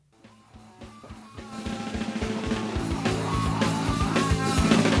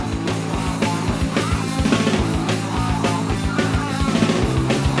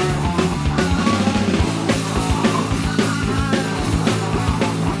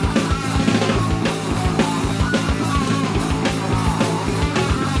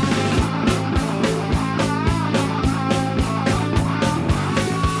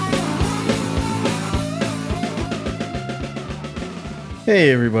Hey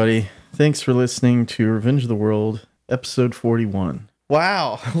everybody, thanks for listening to Revenge of the World, episode 41.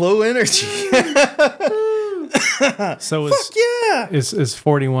 Wow, low energy. So Fuck yeah! is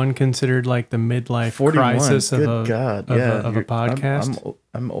 41 considered like the midlife 41, crisis of good a God, of, yeah, a, of a podcast?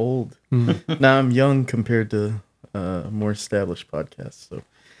 I'm old. Hmm. Now I'm young compared to more established podcasts. So,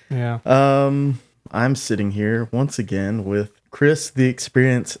 Yeah. I'm sitting here once again with Chris, the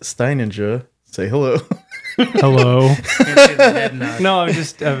experienced Steininger. Say hello. Hello. Can't see the head nod. No, I'm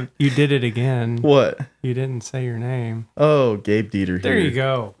just you did it again. What? You didn't say your name. Oh, Gabe Dieter here. There you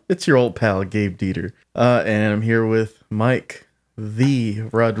go. It's your old pal, Gabe Dieter. And I'm here with Mike, the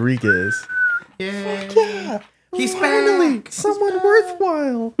Rodriguez. Yeah. He's Finally, back. someone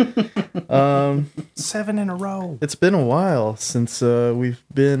worthwhile. 7 in a row. It's been a while since we've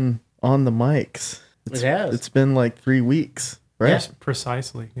been on the mics. It has. It's been like 3 weeks, right? Yes,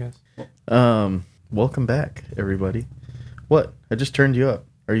 precisely. Yes. Welcome back, everybody. What? I just turned you up.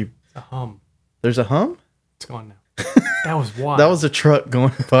 Are you? A hum. There's a hum? It's gone now. That was wild. That was a truck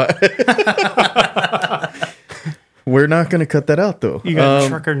going by. We're not going to cut that out, though. You got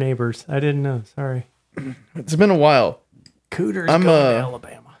trucker neighbors. I didn't know. Sorry. It's been a while. Cooters I'm, going to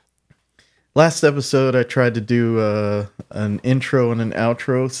Alabama. Last episode, I tried to do an intro and an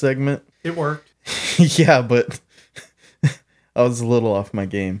outro segment. It worked. Yeah, but I was a little off my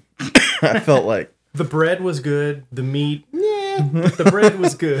game. I felt like, The bread was good. The meat, but the bread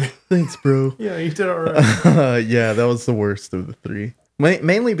was good. thanks, bro. Yeah, you did all right. Yeah, that was the worst of the three.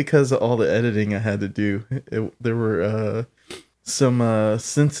 Mainly because of all the editing I had to do. There were some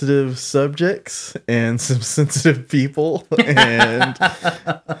sensitive subjects and some sensitive people, and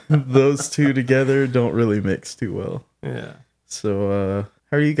those two together don't really mix too well. Yeah. So,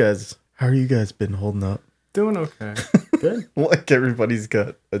 how are you guys? How are you guys been holding up? Doing okay. Good. Like everybody's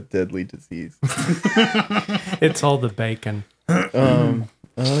got a deadly disease. It's all the bacon. Oh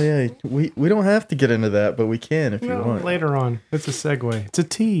yeah, we don't have to get into that, but we can if you No, want. later on. It's a segue. It's a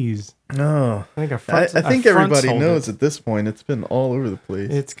tease. No, I think I think everybody knows at this point. It's been all over the place.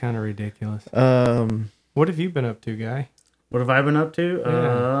 It's kind of ridiculous. What What have you been up to, guy? What have I been up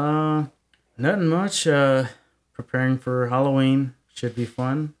to? Nothing much. Preparing for Halloween. Should be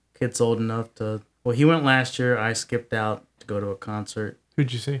fun. Kid's old enough to... Well, he went last year. I skipped out to go to a concert.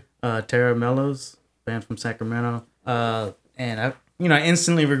 Who'd you see? Tara Mellows, band from Sacramento. And I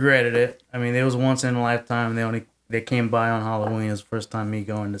instantly regretted it. I mean, it was once in a lifetime. They came by on Halloween. It was the first time me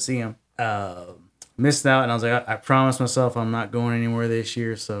going to see him. Missed out, and I was like, I promised myself I'm not going anywhere this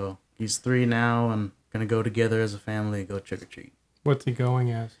year. So he's 3 now, and gonna go together as a family and go trick or treat. What's he going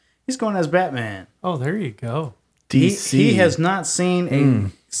as? He's going as Batman. Oh, there you go. DC? He has not seen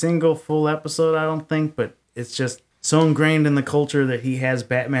a single full episode, I don't think, but it's just so ingrained in the culture that he has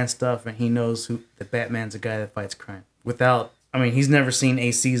Batman stuff, and he knows that Batman's a guy that fights crime. He's never seen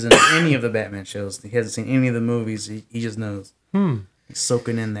a season of any of the Batman shows. He hasn't seen any of the movies. He just knows. He's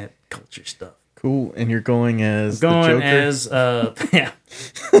soaking in that culture stuff. Cool. And you're going as the Going Joker? as yeah.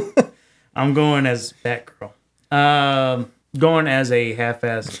 I'm going as Batgirl. Going as a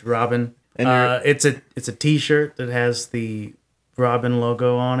half-assed Robin. And It's a T-shirt that has the Robin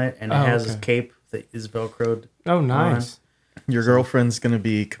logo on it, and it has his cape that is Velcroed. Oh, nice. Your girlfriend's gonna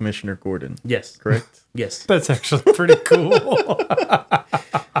be Commissioner Gordon, Yes, correct? yes. That's actually pretty cool.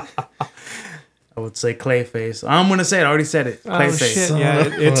 I would say Clayface. I'm gonna say it. I already said it. Oh, Clayface. shit. Yeah,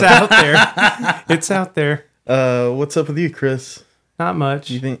 it's out there. It's out there. What's up with you, Chris? Not much.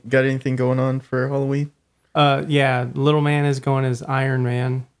 You got anything going on for Halloween? Yeah, little man is going as Iron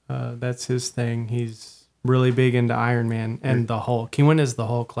Man. That's his thing. He's really big into Iron Man and the Hulk. He went as the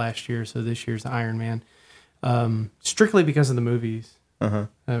Hulk last year, so this year's Iron Man. Strictly because of the movies.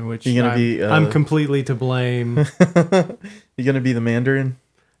 Which You gonna I'm completely to blame. You gonna be the Mandarin?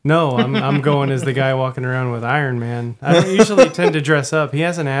 No, I'm going as the guy walking around with Iron Man. I don't usually tend to dress up. He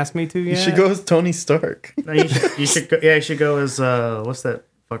hasn't asked me to yet. You should go as Tony Stark. No, you should go. Yeah, you should go as what's that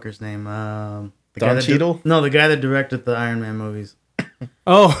fucker's name? Don Cheadle? No, the guy that directed the Iron Man movies.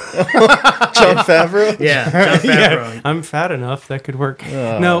 Oh, John Favreau? Yeah, Jon Favreau. yeah, I'm fat enough. That could work.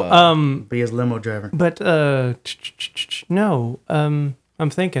 No, Be his limo driver. but no, I'm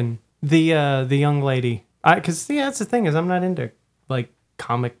thinking the young lady. Because that's the thing is I'm not into like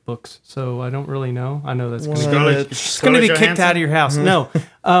comic books, so I don't really know. I know that's gonna What? gonna be kicked out of your house. No,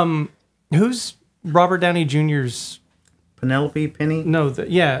 who's Robert Downey Jr.'s? Penelope, Penny,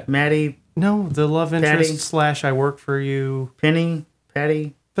 Maddie. Maddie, The love interest Patty. / I work for you. Penny,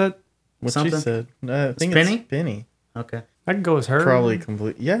 Patty. But What Something? she said. I think Penny? it's Penny. Okay. I could go as her. Probably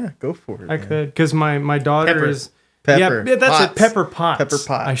complete. Yeah, go for it. I man. could because my daughter Pepper. is Pepper. Yeah, that's Potts. it. Pepper Potts. Pepper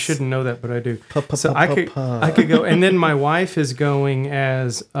Potts. I shouldn't know that, but I do. So I could go, and then my wife is going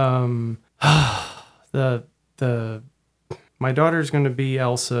as my daughter's going to be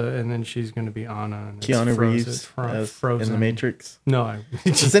Elsa, and then she's going to be Anna. And Keanu Reeves Frozen. in The Matrix. No,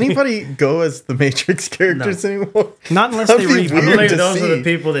 Does anybody go as the Matrix characters anymore? not unless That'd they be reboot. weird. I believe to those are see. the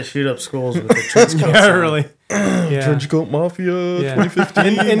people that shoot up schools with the trench coats Yeah, on. really. Yeah. Trench Coat Mafia Yeah.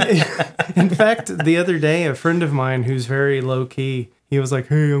 2015. In fact, the other day, a friend of mine who's very low key, he was like,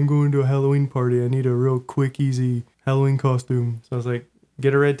 "Hey, I'm going to a Halloween party. I need a real quick, easy Halloween costume." So I was like,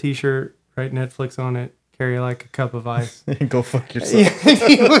 "Get a red T-shirt, write Netflix on it, carry like a cup of ice." Go fuck yourself.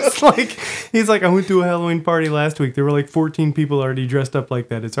 He's like, "I went to a Halloween party last week. There were like 14 people already dressed up like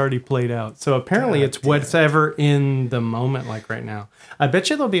that. It's already played out." So apparently, it's whatever in the moment, like right now. I bet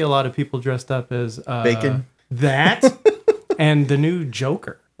you there'll be a lot of people dressed up as Bacon. that, and the new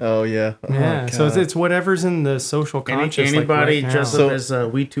Joker. Oh yeah. Oh, Yeah, so God. it's whatever's in the social conscious. Anybody like right dressed now. up as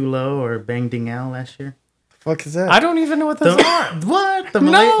We Too Low or Bang Ding Al last year? fuck is that? I don't even know what those are. What? The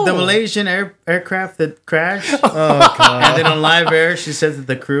No. Malaysian aircraft that crashed? Oh god. And then on live air, she said that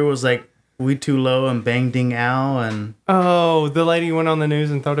the crew was like We Too Low and Bang Ding Al. And Oh, the lady went on the news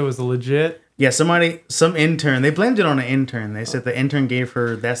and thought it was legit. yeah, some intern, they blamed it on an intern. They said the intern gave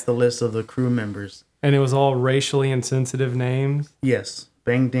her, that's the list of the crew members. And it was all racially insensitive names, Yes.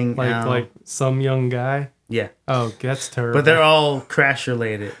 Bang Ding Al. like some young guy. Yeah. Oh, that's terrible. But they're all crash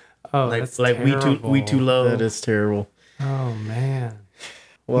related. oh, Like that's We terrible. Too Low. That is terrible. Oh man.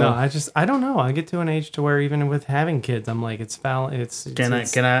 Well, No, I don't know. I get to an age to where even with having kids, I'm like, it's foul. It's Is Halloween,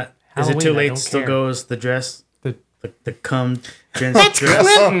 it too I late don't to still care. go as the dress? The- The cum dress?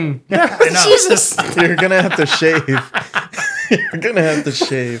 Clinton. Jesus. you're gonna have to shave. You're gonna have to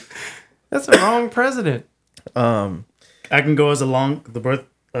shave. That's the wrong president. I can go as the birth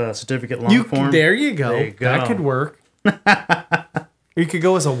certificate long form. There you go. There you go. That could work. You could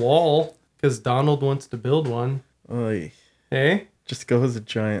go as a wall because Donald wants to build one. Oy. Hey, Just go as a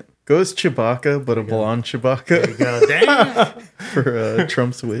giant. Go as Chewbacca, but a blonde Chewbacca Go, damn. for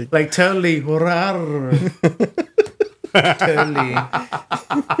Trump's wig. Like totally. Totally.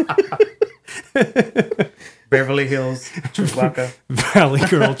 Beverly Hills. Chewbacca. Valley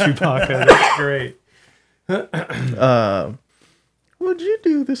Girl Chewbacca. That's great. What'd you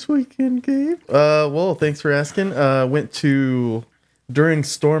do this weekend, Gabe? Well, thanks for asking. Went to during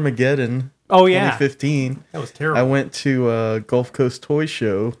Stormageddon. Oh yeah, 2015. that was terrible. I went to Gulf Coast Toy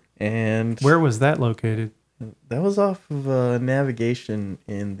Show, and Where was that located? that was off of Navigation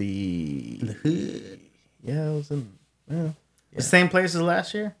in the yeah, it was in The same place as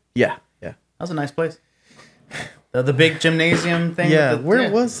last year? yeah. That was a nice place. The big gymnasium thing? Yeah, with the-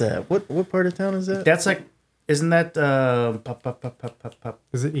 where was that? What part of town is that? That's like, isn't that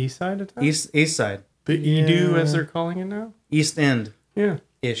Is it East Side of town? East side? The Edu, as they're calling it now. East End Yeah.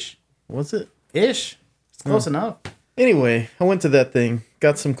 ish. Was it? Ish. It's close enough. Anyway, I went to that thing,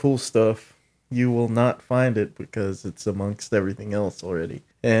 got some cool stuff. You will not find it because it's amongst everything else already.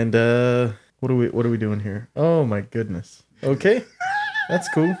 And what are we doing here? Oh my goodness. Okay. That's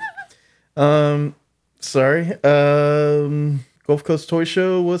cool. Sorry. Gulf Coast Toy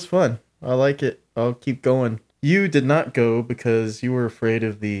Show was fun. I like it. I'll keep going. You did not go because you were afraid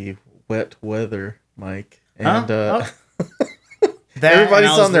of the wet weather, Mike. And That everybody's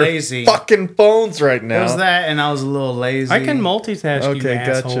and I was on their lazy. fucking phones right It now. was that, and I was a little lazy. I can multitask, Okay, you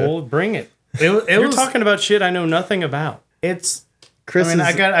gotcha. asshole. Bring it. It You're was talking about shit I know nothing about. It's. Chris I mean,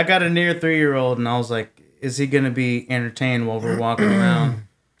 is, I got a near 3-year-old, and I was like, is he gonna be entertained while we're walking around?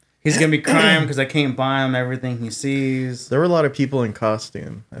 He's gonna be crying because I can't buy him everything he sees. there were a lot of people in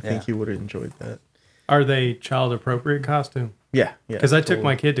costume. I think Yeah. you would have enjoyed that. Are they child appropriate costume? Yeah. Because I took totally.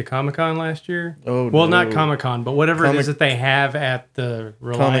 my kid to Comic-Con last year. Oh, well, no. not Comic-Con, but whatever it is that they have at the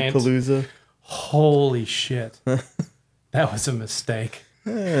Comic Reliance. Palooza. Holy shit. That was a mistake.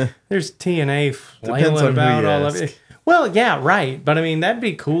 Eh, There's TNA Depends flailing on who about you all of ask. it. Well, yeah, right. But I mean, that'd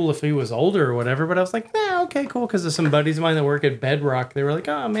be cool if he was older or whatever. But I was like, nah, okay, cool. Because of some buddies of mine that work at Bedrock, they were like,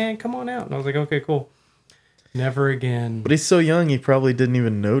 oh man, come on out. And I was like, okay, cool. Never again. but he's so young, he probably didn't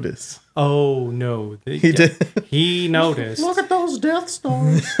even notice. Oh no, He did. He noticed. Look at those Death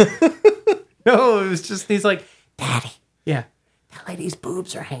Stars. No, it was just he's like, Daddy, yeah, that lady's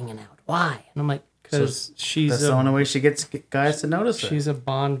boobs are hanging out. Why? And I'm like, because she's That's the only way she gets guys to notice her. she's a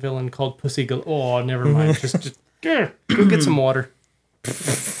Bond villain called Pussy. Oh, never mind. just go get some water.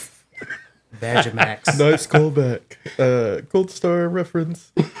 Badger Max. Nice callback. Gold Star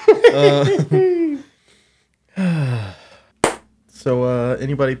reference. So,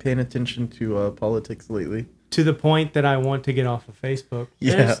 anybody paying attention to politics lately? To the point that I want to get off of Facebook.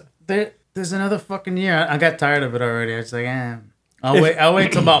 Yeah. there's another fucking year. I got tired of it already. I was like, I'll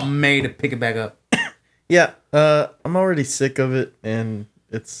wait till about May to pick it back up. Yeah, I'm already sick of it, and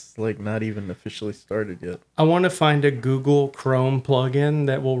it's like not even officially started yet. I want to find a Google Chrome plugin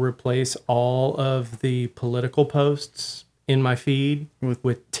that will replace all of the political posts in my feed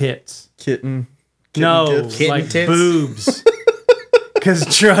with tits. Kitten No, gifs? Kitten like tits? boobs.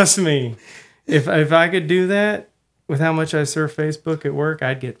 Because trust me, if I could do that with how much I surf Facebook at work,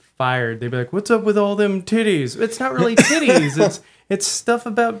 I'd get fired. They'd be like, "What's up with all them titties?" It's not really titties. It's stuff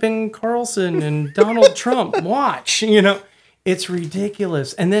about Ben Carlson and Donald Trump. Watch, it's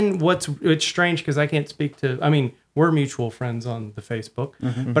ridiculous. And then it's strange because I can't speak to. I mean, we're mutual friends on the Facebook,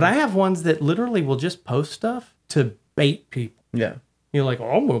 but I have ones that literally will just post stuff to bait people. Yeah. You're like, oh,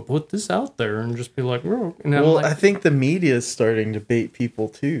 I'm gonna put this out there and just be like, oh. And I'm Well, like, I think the media is starting to bait people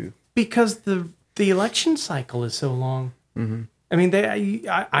too. because the election cycle is so long. Mm-hmm. I mean,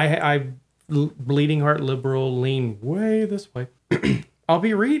 I bleeding heart liberal lean way this way. I'll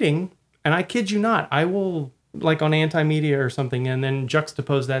be reading, and I kid you not, I will like on anti-media or something, and then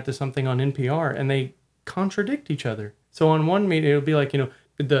juxtapose that to something on NPR, and they contradict each other. So on one media, it'll be like,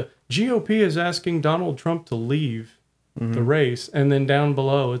 the GOP is asking Donald Trump to leave the race, and then down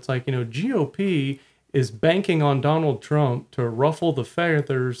below, it's like, GOP is banking on Donald Trump to ruffle the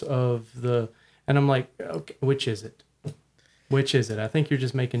feathers of the. And I'm like, okay, which is it? Which is it? I think you're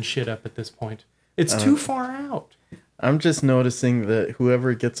just making shit up at this point. It's too far out. I'm just noticing that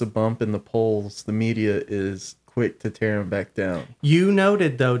whoever gets a bump in the polls, the media is quick to tear him back down. You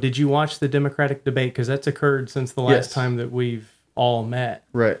noted, though, did you watch the Democratic debate? Because that's occurred since the last Yes. time that we've all met.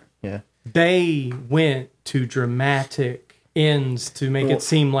 Right. Yeah. They went to dramatic ends to make it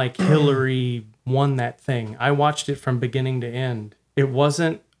seem like Hillary won that thing. I watched it from beginning to end. It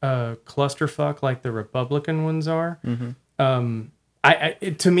wasn't a clusterfuck like the Republican ones are.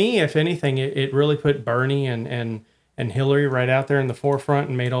 To me, if anything, it really put Bernie and Hillary right out there in the forefront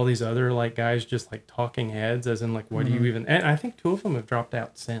and made all these other like guys just like talking heads, as in like, what do you even? And I think 2 of them have dropped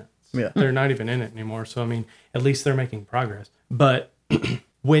out since. Yeah. They're not even in it anymore. So I mean, at least they're making progress. But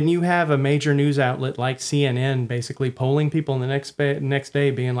when you have a major news outlet like CNN basically polling people in the next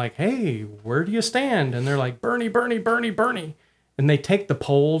day, being like, "Hey, where do you stand?" and they're like, "Bernie, Bernie, Bernie, Bernie," and they take the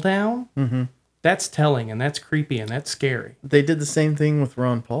poll down. Mm-hmm. That's telling, and that's creepy, and that's scary. They did the same thing with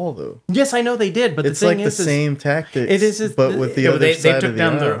Ron Paul, though. Yes, I know they did, but It's the thing like the same tactics, it is- but with the other They side took of the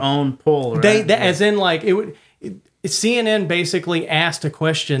down their aisle. own poll, right? as in like it would. CNN basically asked a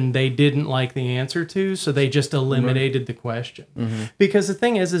question they didn't like the answer to, so they just eliminated the question. Mm-hmm. Because the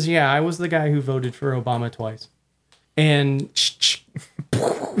thing is yeah, I was the guy who voted for Obama twice, and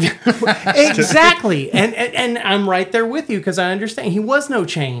exactly, and I'm right there with you because I understand he was no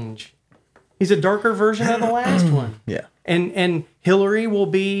change. He's a darker version of the last one. Yeah. And Hillary will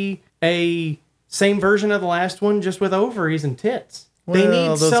be a same version of the last one, just with ovaries and tits. They Well,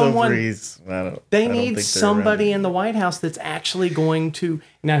 need those someone. ovaries, I don't They think need they're somebody ready. in the White House that's actually going to.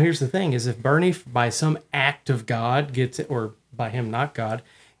 Now, here's the thing: is if Bernie, by some act of God, gets it, or by him, not God,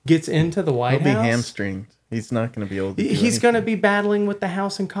 gets into the White He'll be House, hamstringed. He's not going to be able to. he's going to be battling with the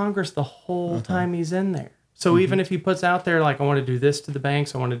House and Congress the whole time he's in there. So even if he puts out there like, I want to do this to the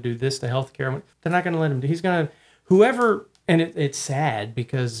banks, I want to do this to healthcare, they're not going to let him do. He's going to whoever, and it's sad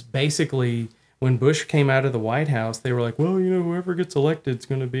because basically when Bush came out of the White House, they were like, well, whoever gets elected is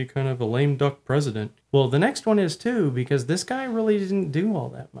going to be kind of a lame duck president. Well, the next one is too, because this guy really didn't do all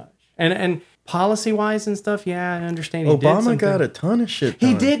that much. And policy wise and stuff, yeah, I understand. He did Obama something. got a ton of shit done.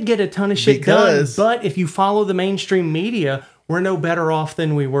 He did get a ton of shit Because- done, but if you follow the mainstream media, we're no better off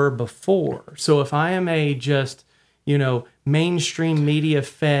than we were before. So if I am a just, mainstream media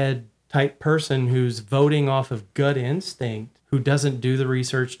fed type person who's voting off of gut instinct, who doesn't do the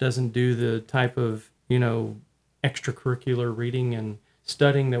research, doesn't do the type of, extracurricular reading and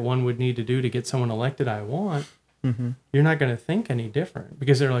studying that one would need to do to get someone elected I want, you're not going to think any different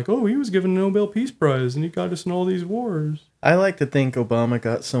because they're like, oh, he was given a Nobel Peace Prize and he got us in all these wars. I like to think Obama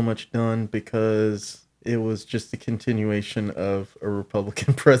got so much done because it was just a continuation of a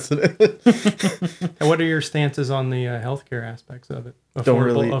Republican president. And what are your stances on the healthcare aspects of it?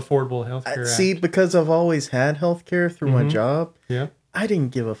 Affordable healthcare. See, because I've always had healthcare through my job, Yeah. I didn't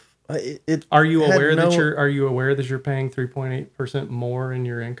give a. Are you had aware no- that you're paying 3.8% more in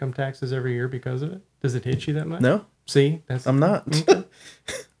your income taxes every year because of it? Does it hit you that much? No, See, that's I'm not.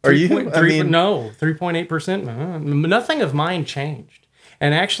 Are you? I mean, no, 3.8%. Nothing of mine changed.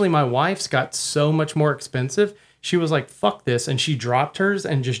 And actually, my wife's got so much more expensive. She was like, fuck this. And she dropped hers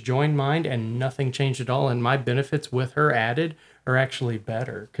and just joined mine, and nothing changed at all. And my benefits with her added are actually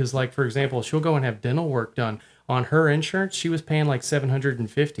better. Because, like, for example, she'll go and have dental work done. On her insurance, she was paying like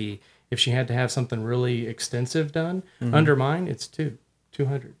 $750. If she had to have something really extensive done, Mm-hmm. under mine, it's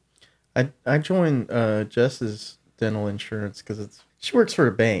 200. I joined Jess's dental insurance because she works for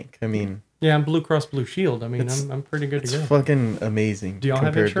a bank. I mean, Yeah, I'm Blue Cross Blue Shield. I mean, It's- I'm pretty good it's to go. fucking amazing. Do y'all have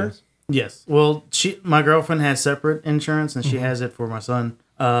compared to- insurance? Yes. Well, my girlfriend has separate insurance, and she Mm-hmm. has it for my son.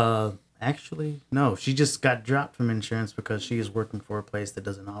 Actually, no, she just got dropped from insurance because she is working for a place that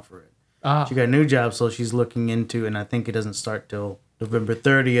doesn't offer it. Ah, She got a new job, so she's looking into, and I think it doesn't start till November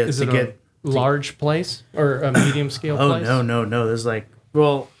 30th is to it get. a large place or a medium scale Oh place? no! There's like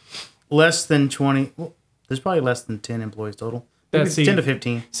less than 20. Well, there's probably less than 10 employees total. Maybe That's 10 to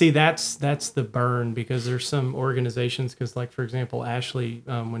 15. See, that's the burn because there's some organizations because, like for example, Ashley,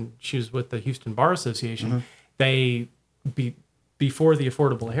 when she was with the Houston Bar Association, they before the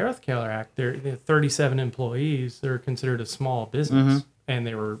Affordable Health Care Act, they're 37 employees. They're considered a small business, and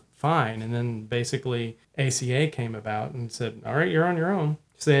they were fine. And then basically ACA came about and said, "All right, you're on your own."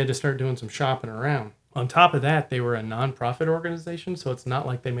 So they had to start doing some shopping around. On top of that, they were a nonprofit organization, so it's not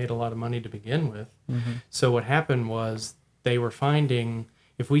like they made a lot of money to begin with. So what happened was they were finding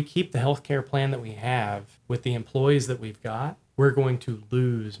if we keep the healthcare plan that we have with the employees that we've got, we're going to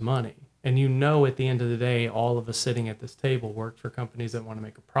lose money. And at the end of the day, all of us sitting at this table work for companies that want to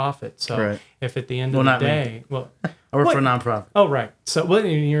make a profit. So Right. if at the end Well, of the not me. day, I work What? for a nonprofit. oh, right. So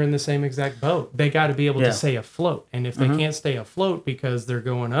you're in the same exact boat. They got to be able Yeah. to stay afloat. And if they can't stay afloat because they're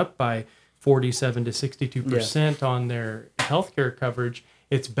going up by 47 to 62% on their healthcare coverage,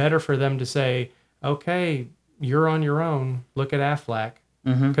 it's better for them to say, okay, you're on your own. Look at Aflac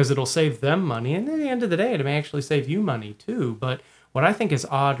because it'll save them money. And at the end of the day, it may actually save you money too. But what I think is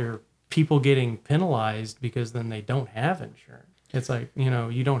odd are people getting penalized because then they don't have insurance. It's like,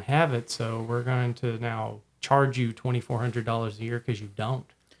 you don't have it, so we're going to now charge you $2,400 a year because you don't.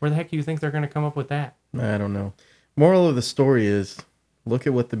 Where the heck do you think they're going to come up with that? I don't know. Moral of the story is, look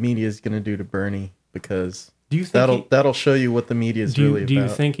at what the media is going to do to Bernie because Do you think that'll show you what the media is really do you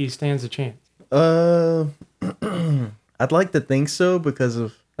about. think he stands a chance? I'd like to think so because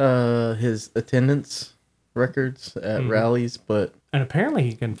of his attendance records at rallies, but And apparently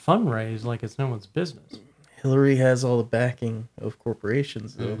he can fundraise like it's no one's business. Hillary has all the backing of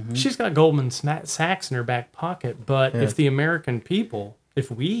corporations, though. She's got Goldman Sachs in her back pocket, but if the American people,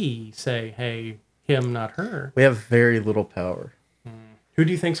 if we say, hey, him, not her, We have very little power. who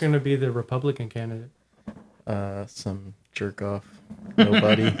do you think's going to be the Republican candidate? Some jerk off,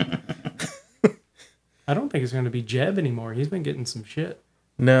 nobody. I don't think it's going to be Jeb anymore. He's been getting some shit.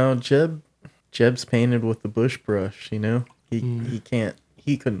 No, Jeb's painted with the bush brush. He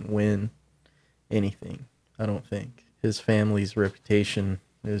couldn't win anything. I don't think his family's reputation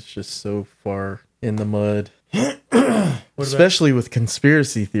is just so far in the mud. Especially with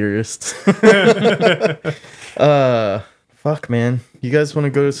conspiracy theorists. Fuck, man. You guys want to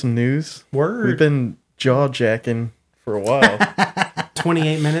go to some news? Word. We've been jaw jacking for a while.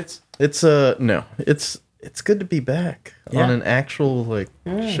 28 minutes. It's good to be back Yeah. on an actual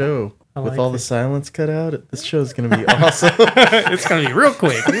show with like all the this. silence cut out. This show's gonna be awesome. It's going to be real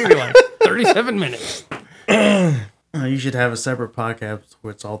quick. It's going to be like 37 minutes. You should have a separate podcast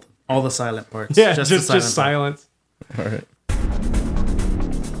where it's all the silent parts. Yeah, the just part. silence. All right.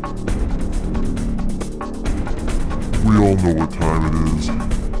 We all know what time it is.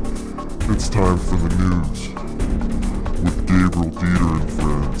 It's time for the news with Gabriel Dieter and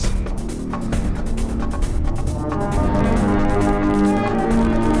friends.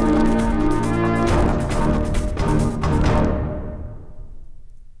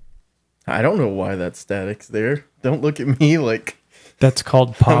 I don't know why that static's there. Don't look at me like That's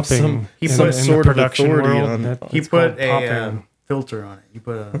called popping. He put some sort of authority on. He put a filter on it. You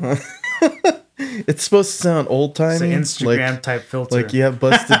put a It's supposed to sound old it's an timey, Instagram type filter. like you have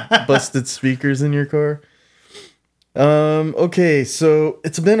busted speakers in your car. Okay, so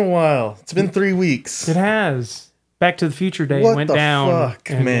it's been a while. It's been 3 weeks. It has. Back to the Future Day What went the down,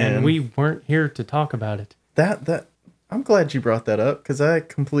 fuck, and man? we weren't here to talk about it. That I'm glad you brought that up because I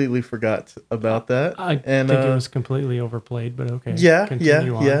completely forgot about that. I and think it was completely overplayed, but okay. yeah,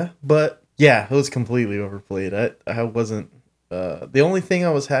 Continue on. yeah. But yeah, it was completely overplayed. I wasn't. The only thing I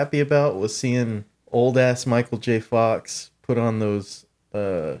was happy about was seeing old ass Michael J. Fox put on those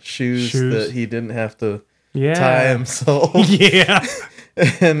shoes that he didn't have to Yeah. tie himself. Yeah.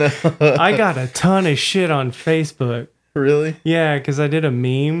 And I got a ton of shit on Facebook. really? Yeah, because I did a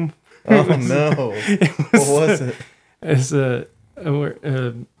meme. Oh no! What was it? It's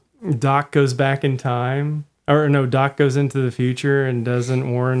Doc goes back in time. Or no, Doc goes into the future and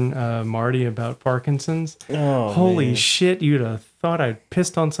doesn't warn Marty about Parkinson's. Oh, Holy man. shit, you'd have thought I'd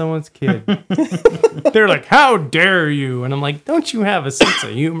pissed on someone's kid. They're like, how dare you? And I'm like, don't you have a sense of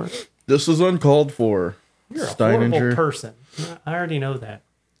humor? This is uncalled for. You're a horrible person. I already know that.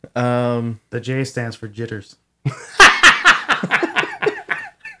 The J stands for jitters.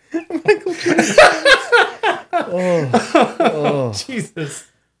 Jesus.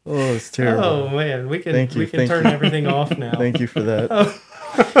 Oh, it's terrible. Oh man, we can Thank you, we can thank turn you. everything off now. Thank you for that.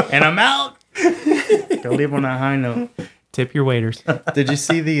 And I'm out. Go leave on a high note. Tip your waiters. Did you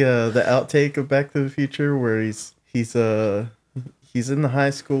see the outtake of Back to the Future where he's in the high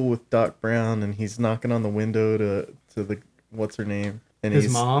school with Doc Brown and he's knocking on the window to the what's her name and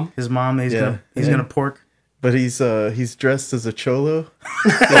His mom. His mom. He's gonna pork. but he's dressed as a cholo.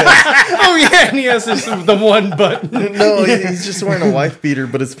 Oh yeah, and he has the one button. No, he's just wearing a wife beater,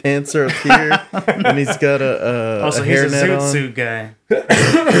 but his pants are up here, and he's got a Also, a he's a hairnet on. suit guy.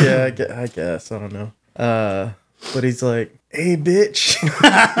 Yeah, I guess I don't know. But he's like, "Hey, bitch!"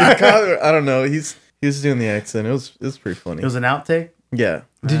 I don't know. He was doing the accent. It was pretty funny. It was an outtake. Yeah.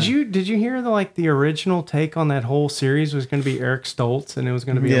 Did you hear the original take on that whole series was going to be Eric Stoltz and it was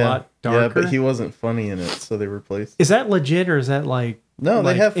going to be a lot darker? Yeah, but he wasn't funny in it, so they replaced. Is that legit or is that like No,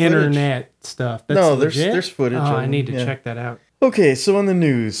 they have footage. internet stuff? That's No, legit? there's footage. Oh, of I need to them, yeah. check that out. Okay, so on the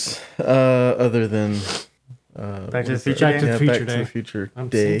news, other than Back to the what is Future that? Day? Back to the Yeah, Future Back to Day. the Future I'm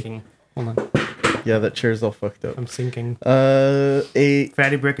Day. sinking. Hold on, Yeah, that chair's all fucked up. I'm sinking. A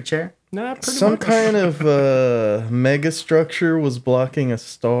Fatty break a chair. Nah, pretty some much. kind of mega structure was blocking a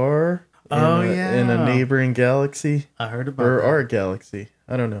star. Oh, in a yeah. neighboring galaxy I heard about or that. our galaxy.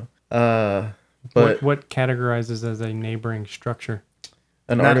 I don't know. But What categorizes as a neighboring structure?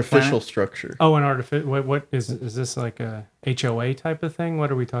 an Not a artificial planet? structure. Oh, an artificial. What is this like a HOA type of thing?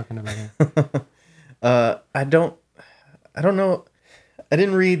 What are we talking about here? I don't know. I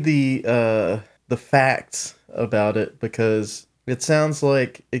didn't read the facts about it because it sounds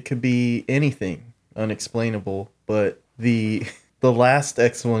like it could be anything unexplainable, but the last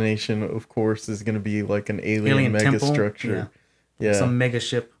explanation, of course, is going to be like an alien mega temple? structure. Yeah. Some mega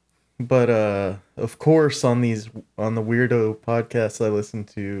ship. But of course on the weirdo podcasts I listen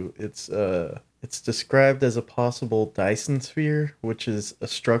to, it's described as a possible Dyson sphere, which is a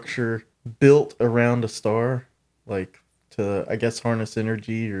structure built around a star, like to I guess harness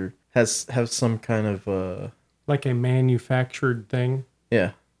energy or have some kind of Like a manufactured thing?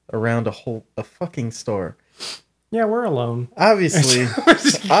 yeah, around a fucking star. Yeah, we're alone. Obviously,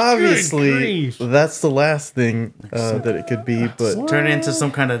 grief. that's the last thing that it could be, but Turn it into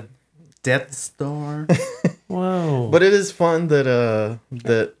some kind of Death Star. Whoa. but it is fun that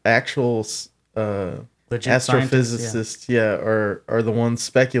that actual Legit astrophysicists, are the ones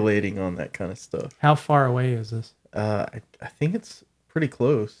speculating on that kind of stuff. How far away is this? I think it's pretty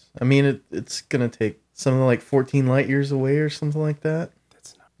close. I mean, it's gonna take something like 14 light years away or something like that.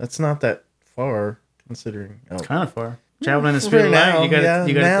 That's not that far considering. Oh, Kind of far. Traveling the for speed of now, light. You got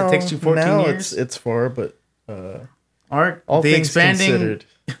now, it takes you 14 now years. It's far, but Art. all The things considered.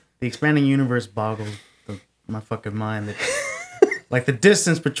 expanding universe boggles my fucking mind. Like the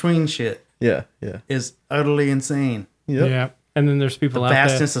distance between shit Yeah. is utterly insane. Yep. Yeah. And then there's The people out there.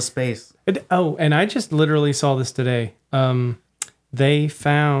 vastness of space. And I just literally saw this today. They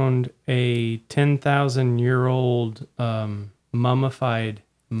found a 10,000-year-old mummified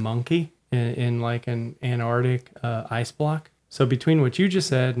monkey in like an Antarctic ice block. So between what you just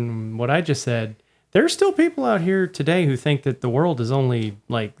said and what I just said, there's still people out here today who think that the world is only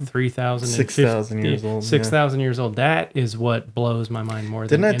like 3,000 6,000 years old, 6,000 years old. That is what blows my mind more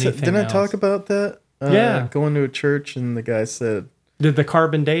than anything Didn't I talk else. about that? Yeah. Going to a church and the guy said, The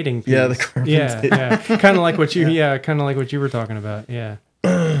carbon dating piece. Yeah, the carbon dating. Yeah. Kind of like what you were talking about. Yeah.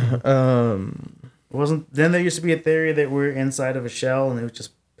 Wasn't then there used to be a theory that we're inside of a shell and it was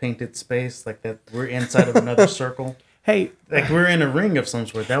just painted space, like that we're inside of another circle. Hey, Like we're in a ring of some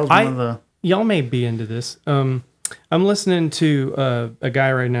sort. That was one of the y'all may be into this. I'm listening to a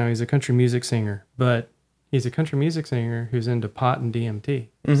guy right now. He's a country music singer, but he's a country music singer who's into pot and DMT.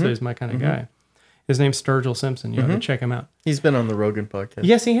 So he's my kind of guy. His name's Sturgill Simpson. You ought to check him out. he's been on the Rogan podcast.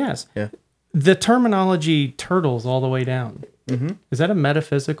 Yes, he has. Yeah. The terminology turtles all the way down. Is that a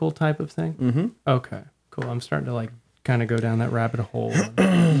metaphysical type of thing? Okay, cool. I'm starting to like kind of go down that rabbit hole.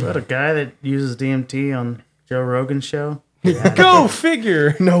 but a guy that uses DMT on Joe Rogan's show. Go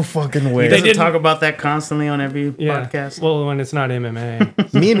figure. No fucking way. He doesn't didn't- talk about that constantly on every Yeah. podcast. Well, when it's not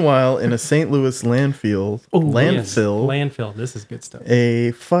MMA. Meanwhile, in a St. Louis landfill, Yes. Landfill. This is good stuff.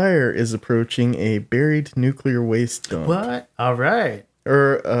 a fire is approaching a buried nuclear waste dump. What? All right.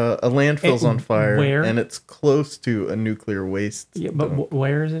 Or a landfill's on fire, where? and it's close to a nuclear waste Yeah, but dump.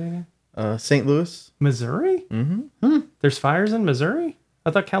 where is it again? St. Louis. Missouri? Mm-hmm. There's fires in Missouri?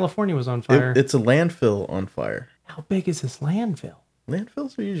 I thought California was on fire. It's a landfill on fire. How big is this landfill?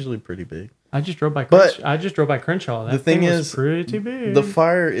 Landfills are usually pretty big. I just drove by. But I just drove by Crenshaw. That the thing was is, pretty big. The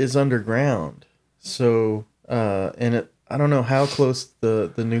fire is underground, so and I don't know how close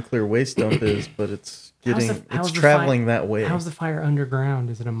the nuclear waste dump is, but it's how's the traveling that way. How's the fire underground?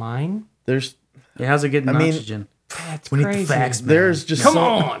 Is it a mine? There's Yeah, how's it getting I mean, oxygen? That's We need crazy. the facts, man. there's just Come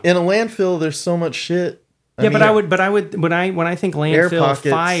on! in a landfill. There's so much shit. Yeah, but I would when I think Air landfill pockets.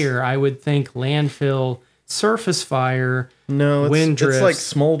 fire, I would think landfill surface fire no, wind it's like drifts.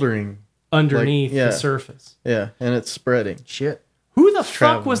 smoldering. underneath yeah. the surface. Yeah, and it's spreading. Shit. Who the fuck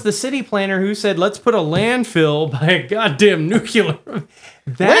traveling. was the city planner who said let's put a landfill by a goddamn nuclear?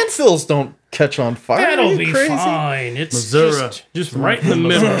 That's Landfills don't catch on fire. Are that'll you be crazy? fine. It's Missouri. just right in the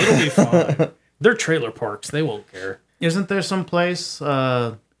middle. It'll be fine. They're trailer parks. They won't care. Isn't there some place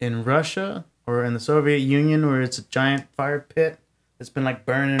in Russia or in the Soviet Union where it's a giant fire pit that's been like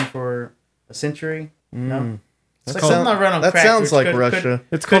burning for a century? No. It's like something I run on That crack, sounds which like could- Russia.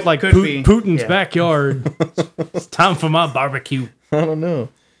 It's called like could be. Putin's Yeah. backyard. It's time for my barbecue. I don't know.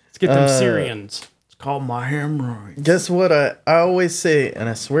 Let's get them Syrians. It's called my hemorrhoid. Guess what? I always say, and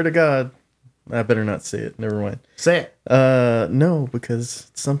I swear to God, I better not say it. Never mind. Say it. No, because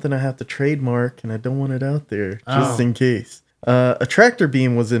it's something I have to trademark, and I don't want it out there just Oh. in case. A tractor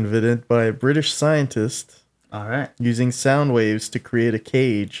beam was invented by a British scientist All right. using sound waves to create a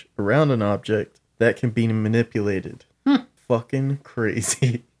cage around an object that can be manipulated. Fucking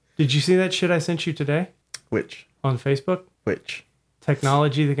crazy. Did you see that shit I sent you today Which? on Facebook?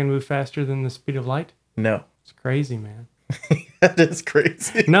 Technology that can move faster than the speed of light? No. It's crazy, man. That is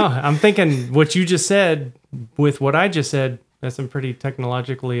crazy. No, I'm thinking what you just said with what I just said, that's some pretty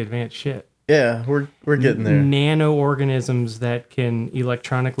technologically advanced shit. Yeah, we're getting there. Nanoorganisms that can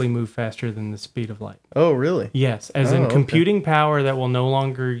electronically move faster than the speed of light. Oh, really? Yes, as Oh, in okay. computing power that will no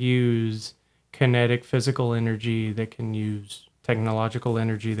longer use kinetic physical energy, that can use technological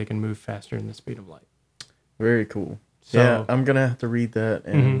energy that can move faster than the speed of light. Very cool. So- yeah, I'm gonna have to read that,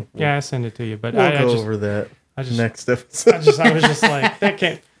 and Yeah, I send it to you, but we'll I go just, over that I just, next episode. I was just like, that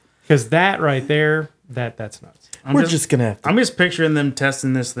can't, because that right there, that's nuts. We're just gonna have to. I'm just picturing them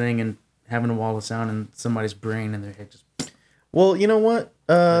testing this thing and having a wall of sound in somebody's brain and their head just. Well, you know what?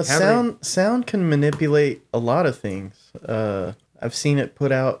 how do Sound can manipulate a lot of things. I've seen it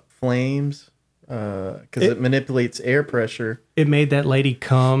put out flames because it manipulates air pressure. It made that lady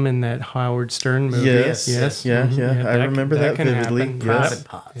come in that Howard Stern movie. Yes. Yes. Yeah, Mhm. yeah. I remember that can vividly. happen. Yes. Private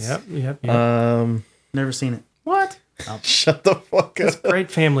pots. Yep. Never seen it. What? Shut the fuck up. Great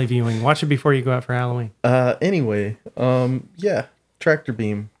family viewing. Watch it before you go out for Halloween. Anyway, yeah, tractor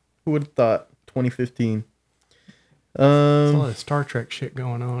beam. Who would have thought? 2015. There's a lot of Star Trek shit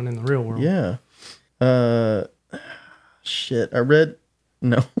going on in the real world. Yeah. Shit. I read.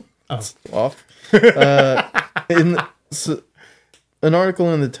 No. It's off. An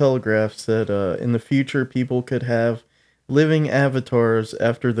article in the Telegraph said in the future people could have living avatars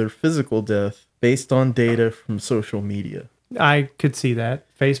after their physical death based on data from social media. I could see that.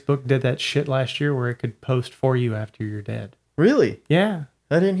 Facebook did that shit last year where it could post for you after you're dead. Really? Yeah.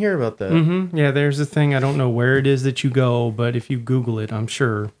 I didn't hear about that. Yeah, there's a thing. I don't know where it is that you go, but if you Google it, I'm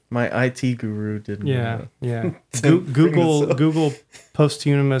sure. My IT guru didn't. Yeah. Bring Google this up. Google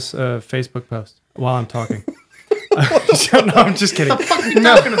posthumous Facebook post while I'm talking. No, I'm just kidding.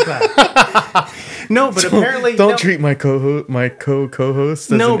 Talking about. No, but apparently Don't no, treat my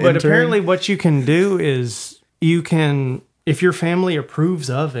co-host as no, an but intern. apparently what you can do is you can, if your family approves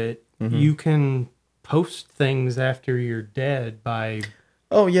of it, you can post things after you're dead by.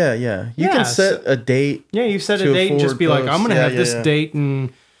 Oh yeah. You Yeah, can set a date. Yeah, you set a To a date and just be forward like, I'm post. going to Yeah, have yeah, this yeah. date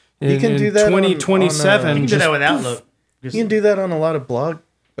in You can do that on- 2027. on, You can do just- that with Outlook. Just, You can do that on a lot of blog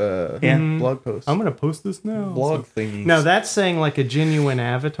blog posts. I'm going to post this now. blog thingies. Now that's saying like a genuine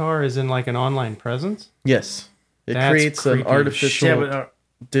avatar is in like an online presence. Yes. It That's creates an creepy. artificial yeah, but,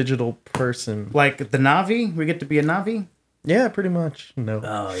 digital person. like the Navi, we get to be a Navi. Yeah, pretty much. No.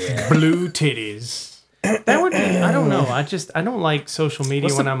 Oh yeah. Blue titties. That would be. I don't know. I don't like social media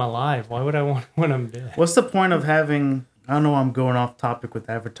What's when the- I'm alive. Why would I want when I'm dead? What's the point of having? I don't know. I'm going off topic with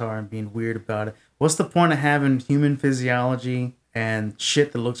Avatar and being weird about it. What's the point of having human physiology and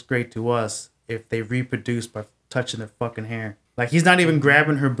shit that looks great to us if they reproduce by touching their fucking hair? Like he's not even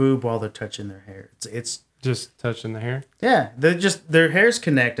grabbing her boob while they're touching their hair. It's Just touching the hair. yeah. They're just their hairs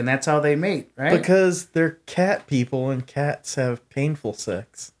connect and that's how they mate, right? Because they're cat people and cats have painful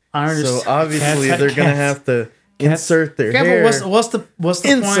sex. I So understand. obviously Cats- they're gonna cats- have to cats- insert their Yeah, hair. but what's the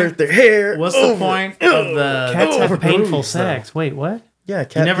insert point? their hair. What's the over point and of the Cats over have painful boobs, though? sex. Wait, what? Yeah, You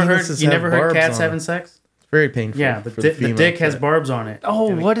cat never heard penises you have never heard barbs cats on having them. sex? It's very painful. Yeah, for the female dick has cat. barbs on it. Oh,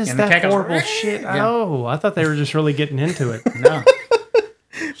 And the- what is and the that cat goes, horrible shit? Yeah. Oh, I thought they were just really getting into it. No.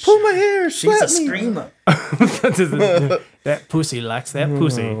 Pull my hair. She's Slap a me. screamer. That pussy likes that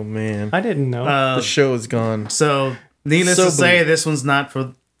pussy. Oh man, I didn't know. the show is gone. So, needless So to say, bleak. this one's not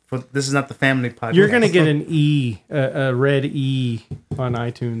for. This is not the family podcast. You're gonna get an E, a red E on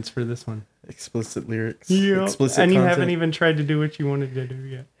iTunes for this one. Explicit lyrics. Yeah, Explicit and you content. haven't even tried to do what you wanted to do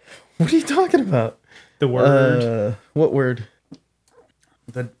yet. What are you talking about? The word. What word?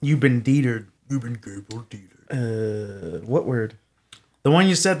 You've been deetered. You've been Gabriel deetered. What word? The one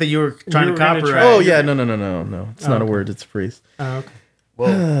you said that you were trying You to were gonna copyright. Oh yeah, no. It's not a word. It's a phrase. Oh, okay.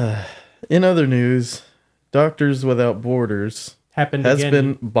 Whoa. In other news, Doctors Without Borders Happened has again.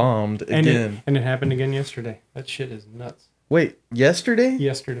 been bombed and again. it happened again yesterday. That shit is nuts. Wait, yesterday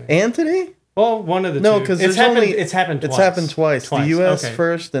Yesterday. and today? Well, one of the No, two. because it's happened. It's happened. It's Twice. happened twice. The U.S. Okay.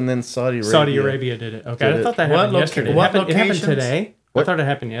 first, and then Saudi Arabia. Saudi Arabia did it. Okay, Did I thought that What happened loca- yesterday. what It happened locations? today. What? I thought it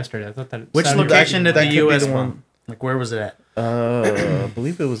happened yesterday. I thought that. Which Saudi location Arabia- did that the could be U.S. the bomb? one. Like, where was it at? I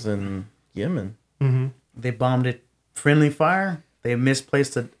believe it was in Yemen. They bombed it. Friendly fire. They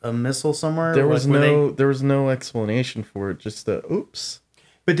misplaced a missile somewhere. There was Like, were no there was no explanation for it. Just oops.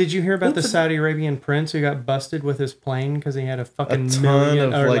 But did you hear about the Saudi Arabian prince who got busted with his plane because he had a fucking ton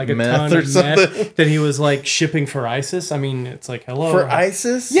million of, or like, like a meth ton or of meth something. that he was like shipping for ISIS? I mean, it's like hello For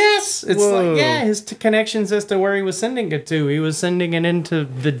ISIS? Yes, it's Whoa. like his connections as to where he was sending it to. He was sending it into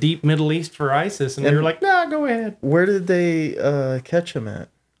the deep Middle East for ISIS, and we And- were like, nah, go ahead. Where did they catch him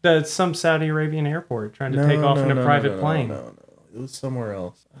at? Some Saudi Arabian airport trying to take off in a private plane. No. It was somewhere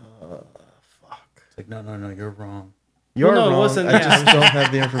else. It's like, no, you're wrong. You're no, it wrong. wasn't I that. just don't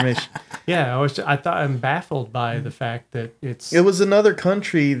have the information. Yeah, I'm baffled by the fact that it's. It was another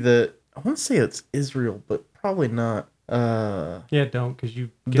country that I want to say it's Israel, but probably not. Yeah, don't because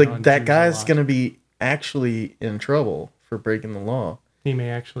you. Get on That Jews a guy's lot. gonna be actually in trouble for breaking the law. He may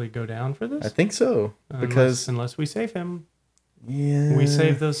actually go down for this. I think so because unless we save him, yeah, we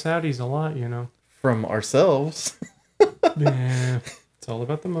save those Saudis a lot, you know. from ourselves. Yeah, it's all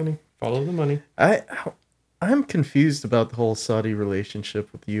about the money. Follow the money. I'm confused about the whole Saudi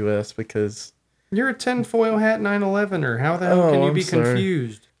relationship with the U.S. because You're a tinfoil hat 9/11er. How the hell can you I'm be sorry.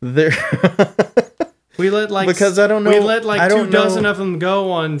 confused? they're We let like Because I don't We know- let like I 2 don't dozen know- of them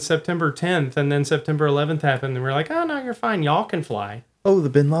go on September 10th, and then September 11th happened, and we're like, oh no, you're fine. Y'all can fly. oh, the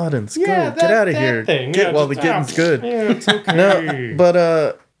Bin Ladens. Yeah, Go get out of that here. thing. Get Yeah, while the just getting's out. good. Yeah, it's okay. No,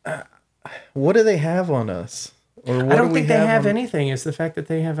 but what do they have on us? Or what I don't do we think they have on- anything. It's the fact that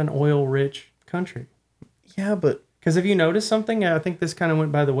they have an oil-rich country. Yeah, but Because if you notice something, I think this kind of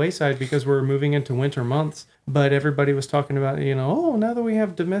went by the wayside because we're moving into winter months. But everybody was talking about, oh, now that we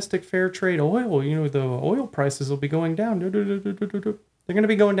have domestic fair trade oil, the oil prices will be going down. They're going to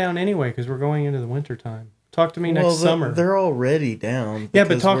be going down anyway because we're going into the winter time. Talk to me next summer. They're already down. Yeah, but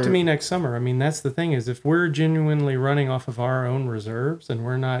because talk to we're- me next summer. I mean, that's the thing is if we're genuinely running off of our own reserves and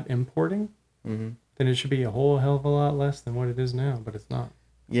we're not importing, then it should be a whole hell of a lot less than what it is now, but it's not.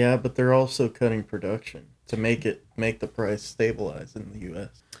 Yeah, but they're also cutting production to make the price stabilize in the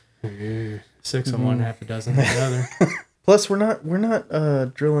U.S. 6 of one, half a dozen of the other. Plus, we're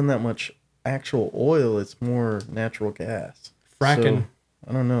not drilling that much actual oil. It's more natural gas. Fracking. So,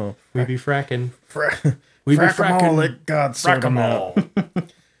 I don't know. We be fracking. We be fracking. Let God sort them out.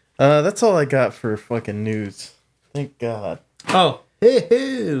 That's all I got for fucking news. Thank God. Oh,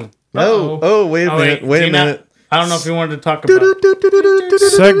 hoo-hoo. Oh, wait a minute. Wait a Gina, minute. I don't know if you wanted to talk about.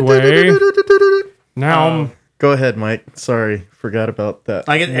 Segue. Now, Go ahead, Mike. Sorry, forgot about that.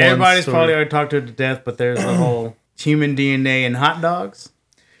 Like one everybody's story. probably already talked to it to death, but there's the whole human DNA in hot dogs,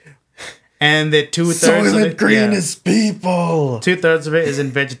 and that 2/3 of Soylent it, Green is people. 2/3 of it is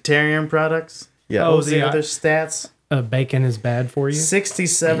in vegetarian products. Yeah. What was the the- other stats? bacon is bad for you.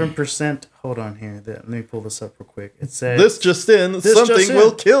 67%. Hold on here. Let me pull this up real quick. It says This just in. This Something just in.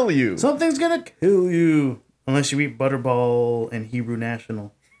 will kill you. something's gonna kill you unless you eat Butterball and Hebrew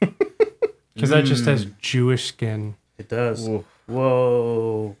National. Because that just has Jewish skin. It does. Oof.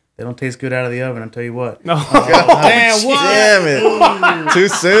 Whoa. They don't taste good out of the oven, I'll tell you what. No. Damn, what? Damn it. Too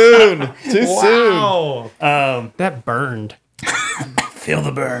soon. Too soon. Wow. That burned. Feel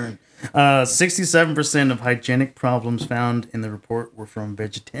the burn. 67% of hygienic problems found in the report were from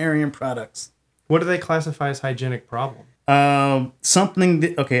vegetarian products. What do they classify as hygienic problem?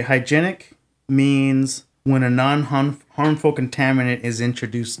 Hygienic means when a non-harmful contaminant is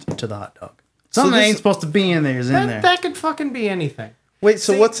introduced to the hot dog. Something that this- ain't supposed to be in there is in there. That could fucking be anything. Wait,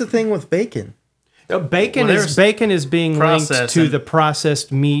 so what's the thing with bacon? Bacon Well, is there's being linked process to and- the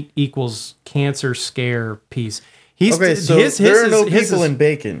processed meat equals cancer scare piece. He's Okay, so there are no people in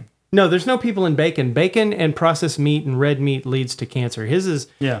bacon. No, there's no people in bacon. Bacon and processed meat and red meat leads to cancer. His is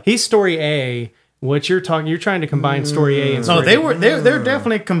Yeah. He's story A What you're trying to combine story A and story Oh, they're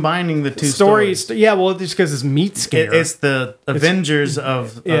definitely combining the two stories. Yeah, well, just because it's meat scare. It's the Avengers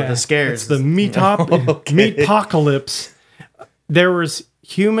of the scares. It's the meatopocalypse. There was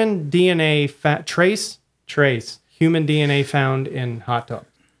human DNA trace human DNA found in hot dog.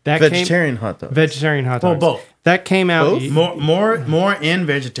 Vegetarian hot dogs. Vegetarian hot dogs. Well, both. That came out. Both? More in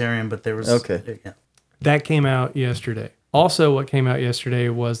vegetarian, but there was Okay. Yeah. That came out yesterday. Also, what came out yesterday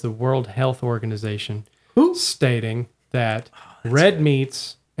was the World Health Organization stating that red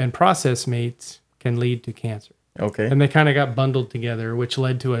meats and processed meats can lead to cancer. Okay. And they kind of got bundled together, which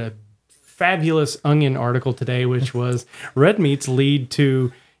led to a fabulous Onion article today, which was red meats lead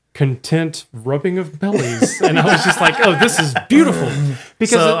to content rubbing of bellies. And I was just like, oh, this is beautiful.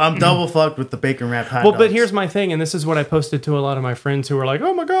 Because I'm double fucked with the bacon wrapped hot well, dogs. but here's my thing, and this is what I posted to a lot of my friends who were like,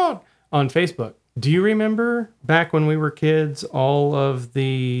 oh my God, on Facebook. Do you remember back when we were kids, all of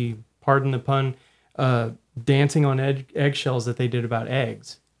the, pardon the pun, dancing on eggshells that they did about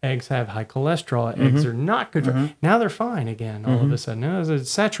eggs? Eggs have high cholesterol. Eggs are not good for. Now they're fine again. All of a sudden, now it's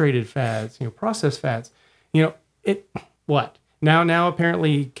saturated fats, processed fats. What? Now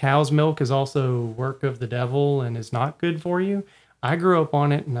apparently cow's milk is also work of the devil and is not good for you. I grew up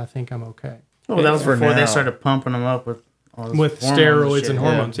on it, and I think I'm okay. Well, that was For before they now. started pumping them up with all this With hormones steroids shit. and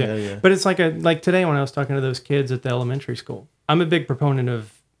hormones, Yeah. But it's like today when I was talking to those kids at the elementary school. I'm a big proponent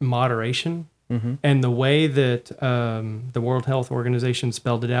of moderation, and the way that the World Health Organization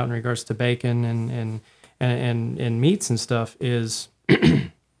spelled it out in regards to bacon and meats and stuff is,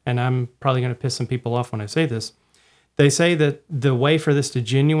 and I'm probably going to piss some people off when I say this. They say that the way for this to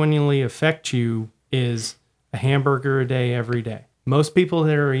genuinely affect you is a hamburger a day every day. Most people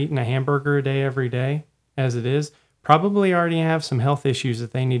that are eating a hamburger a day every day, as it is, probably already have some health issues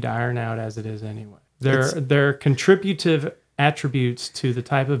that they need to iron out as it is anyway. They're contributive attributes to the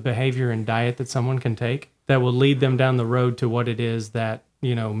type of behavior and diet that someone can take that will lead them down the road to what it is that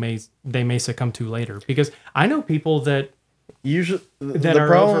they may succumb to later. Because I know people that Usually, that the are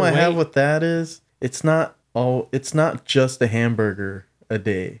problem I have overweight. with that is it's not just a hamburger a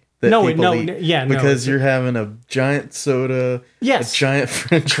day. That No, people no, eat, yeah, no. because you're having a giant soda, Yes. a giant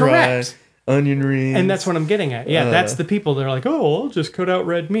French fry, Correct. onion rings, And that's what I'm getting at. Yeah, that's the people that are like, oh, I'll just cut out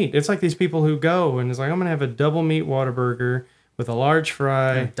red meat. It's like these people who go and it's like, I'm going to have a double meat Whataburger with a large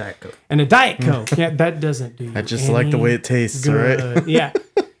fry Diet Coke. and a Diet Coke. Yeah, that doesn't do you I just like the way it tastes. All right. good. Yeah.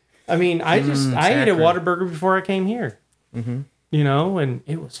 I mean, I ate a saccharine. Whataburger before I came here. And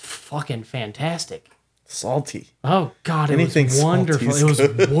it was fucking fantastic. Salty. Oh, God, it Anything was wonderful. salty It is was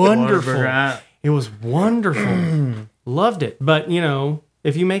good. wonderful. Whataburger. It was wonderful. Loved it. But,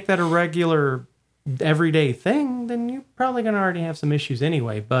 if you make that a regular everyday thing, then you're probably going to already have some issues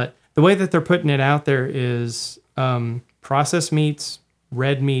anyway. But the way that they're putting it out there is processed meats,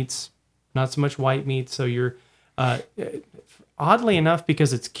 red meats, not so much white meat. So you're, oddly enough,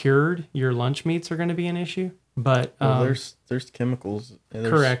 because it's cured, your lunch meats are going to be an issue. But Well, there's chemicals. There's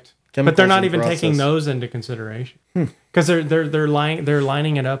correct. But chemicals they're not in even process. taking those into consideration because they're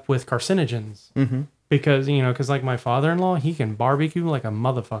lining it up with carcinogens. Because because like my father-in-law, he can barbecue like a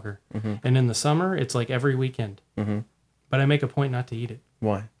motherfucker, and in the summer it's like every weekend. But I make a point not to eat it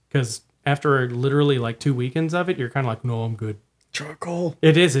Why? because after literally like 2 weekends of it, you're kind of like, no, I'm good. Charcoal.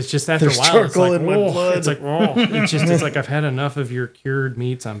 It is. It's just after There's a while, it's charcoal like, in my whoa. blood. It's like, oh, it's like I've had enough of your cured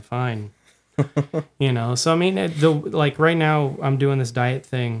meats. I'm fine. So I mean, like right now, I'm doing this diet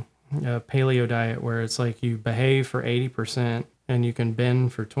thing, paleo diet, where it's like you behave for 80% and you can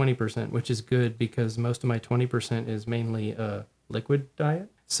bend for 20%, which is good because most of my 20% is mainly a liquid diet.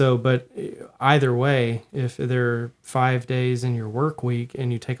 So, but either way, if there are 5 days in your work week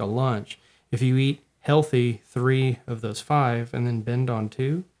and you take a lunch, if you eat healthy 3 of those 5 and then bend on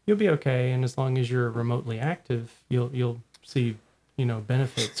 2, you'll be okay. And as long as you're remotely active, you'll see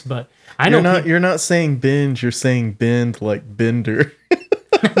benefits. But I know You're not saying binge. You're saying bend like bender.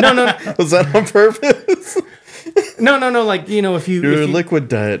 no. Was that on purpose? No. Like, if you... Your if you liquid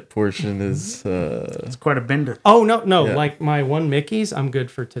diet portion is. It's quite a bender. oh, no. Yeah. Like my one Mickey's, I'm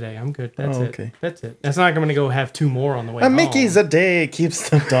good for today. I'm good. That's Oh, it. okay. That's it. That's not going to go have 2 more on the way A home. Mickey's a day keeps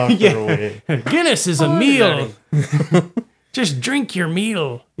the doctor away. Guinness is a meal. Just drink your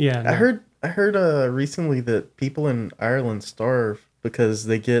meal. Yeah. no. I heard recently that people in Ireland starve because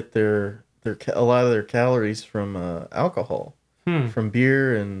they get a lot of their calories from alcohol, from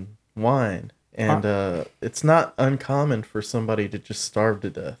beer and wine, and it's not uncommon for somebody to just starve to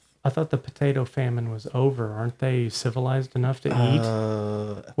death. I thought the potato famine was over. Aren't they civilized enough to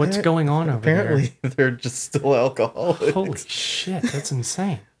eat? What's going on over Apparently, they're just still alcoholics. there? Holy shit, that's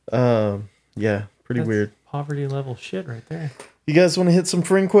insane. Yeah, pretty weird. poverty level shit right there. You guys want to hit some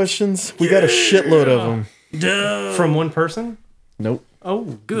friend questions? We got a shitload of them. Duh. From one person? Nope.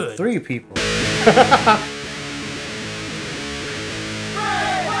 Oh, good. 3 people.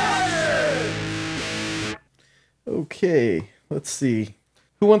 Okay, let's see.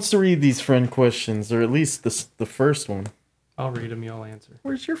 Who wants to read these friend questions, or at least the first one? I'll read them. You'll answer.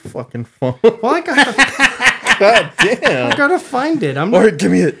 Where's your fucking phone? Well, I God damn. gotta find it. I'm Or not.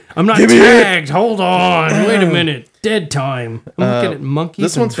 give me it. I'm not give me it. tagged. Hold on. Wait a minute. Dead time. I'm looking at monkeys.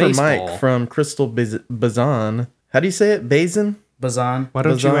 This one's and for baseball. Mike from Crystal Bazan. How do you say it? Bazan? Bazan. Why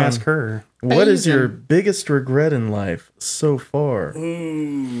don't you Bazan. ask her? What is your biggest regret in life so far?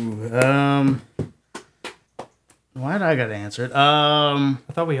 Ooh. Why did I gotta answer it? I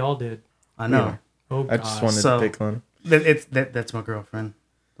thought we all did. I know. Yeah. Oh, I just God. wanted So- to pick one. That's my girlfriend,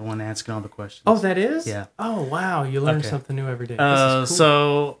 the one asking all the questions. Oh, that is? Yeah. Oh, wow. You learn Okay. something new every day. This is cool.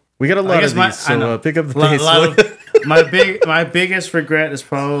 So We got a lot guess of my- these, I know. so pick up the lot pace. of my biggest regret is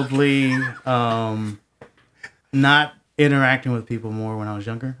probably not interacting with people more when I was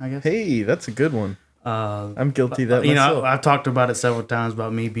younger, I guess. Hey, that's a good one. Uh, I'm guilty of that you myself. know, I've talked about it several times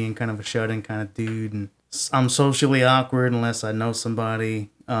about me being kind of a shut-in kind of dude, and I'm socially awkward unless I know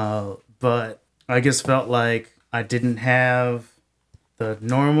somebody. But I just felt like I didn't have the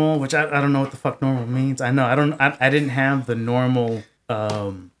normal, which I don't know what the fuck normal means. I know I didn't have the normal. I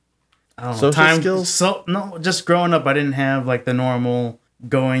don't know, Social skills? So no, just growing up, I didn't have like the normal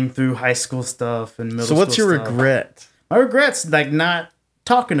going through high school stuff and middle So school what's your stuff. regret? My regret's like not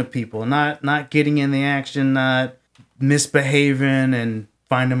talking to people, not getting in the action, not misbehaving and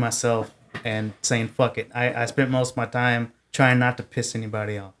finding myself and saying fuck it. I spent most of my time trying not to piss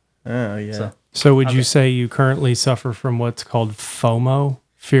anybody off. Oh, yeah. So would you say you currently suffer from what's called FOMO,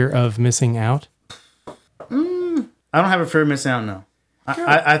 fear of missing out? I don't have a fear of missing out, no.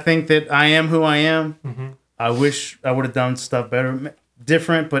 I think that I am who I am. Mm-hmm. I wish I would have done stuff better,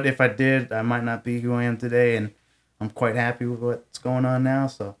 different, but if I did, I might not be who I am today, and I'm quite happy with what's going on now,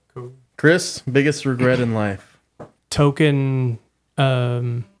 so. Cool. Chris, biggest regret in life? Token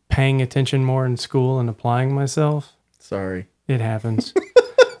paying attention more in school and applying myself. Sorry. It happens.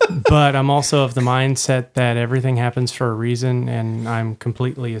 But I'm also of the mindset that everything happens for a reason, and I'm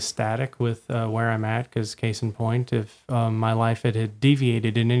completely ecstatic with where I'm at, because case in point, if my life had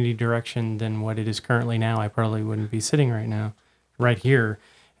deviated in any direction than what it is currently now, I probably wouldn't be sitting right here,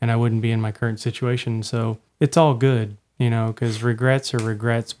 and I wouldn't be in my current situation. So it's all good, you know, because regrets are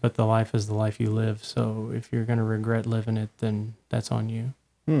regrets, but the life is the life you live. So if you're going to regret living it, then that's on you.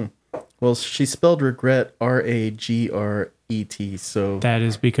 Well, she spelled regret R-A-G-R-E-T, so... That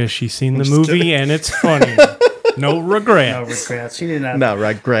is because she's seen the just movie kidding. and it's funny. No regrets. No regrets. She did not. No,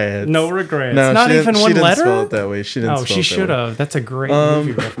 regrets. No regrets. No, Not she even didn't, one she didn't letter? spell it that way. She didn't Oh, spell she it that should way. have. That's a great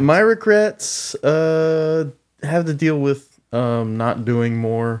movie reference. My regrets have to deal with not doing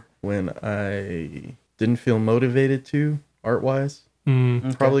more when I didn't feel motivated to, art-wise.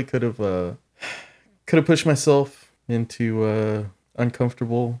 Mm. Probably could have pushed myself into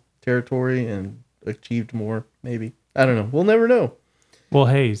uncomfortable territory and achieved more, maybe. I don't know. We'll never know. Well,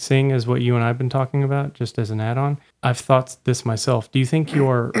 hey, seeing as what you and I have been talking about, just as an add-on, I've thought this myself. Do you think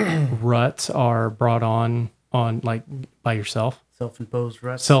your ruts are brought on like by yourself? Self-imposed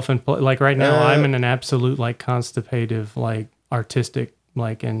ruts. Like right now, Uh, I'm in an absolute like constipative, like artistic,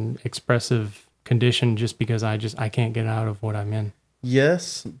 like and expressive condition just because I can't get out of what I'm in.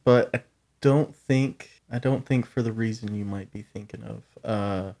 Yes, but I don't think for the reason you might be thinking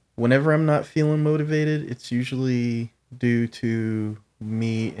of. Whenever I'm not feeling motivated, it's usually due to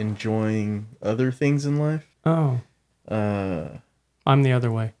me enjoying other things in life. Oh, I'm the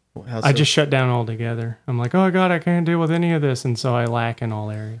other way. How I so? just shut down altogether. I'm like, oh God, I can't deal with any of this, and so I lack in all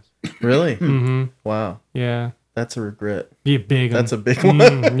areas. Really? Mm-hmm. Wow, Yeah, that's a regret. be a big. That's a one. big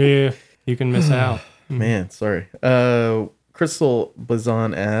one. Yeah, you can miss out. Man, sorry. Crystal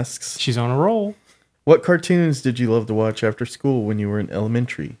Bazan asks, She's on a roll. what cartoons did you love to watch after school when you were in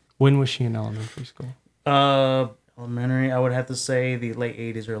elementary? When was she in elementary school? Elementary, I would have to say the late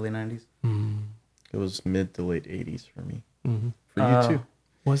 80s, early 90s. It was mid to late 80s for me. Mm-hmm. For you too.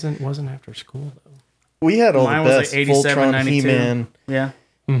 Wasn't after school though. We had all Mine the was best. like 87, Voltron, 92. He-Man. Yeah.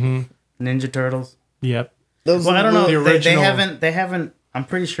 Mm-hmm. Ninja Turtles. Yep. Those Well, I don't know. The They original- haven't. I'm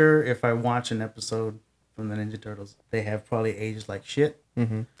pretty sure if I watch an episode from the Ninja Turtles, they have probably aged like shit.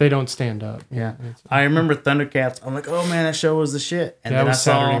 They don't stand up. Yeah. It's- I remember Thundercats. I'm like, oh man, that show was the shit. And that then was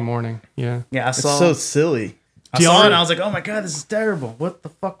I saw Saturday morning. Yeah. Yeah, I It's saw. so silly. I saw it and I was like, oh my God, this is terrible. What the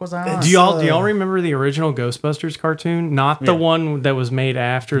fuck was I on? Do y'all remember the original Ghostbusters cartoon? Not the one that was made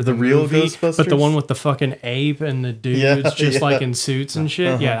after the real movie, but the Ghostbusters? one with the fucking ape and the dudes just like in suits and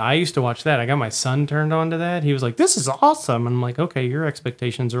shit. Yeah, I used to watch that. I got my son turned on to that. He was like, "This is awesome." And I'm like, "Okay, your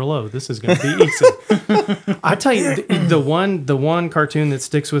expectations are low. This is going to be easy." I tell you, the one cartoon that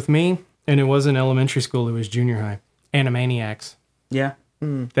sticks with me, and it wasn't elementary school; it was junior high. Animaniacs. Yeah.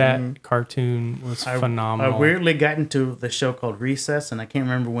 That cartoon was phenomenal. I weirdly got into the show called Recess, and I can't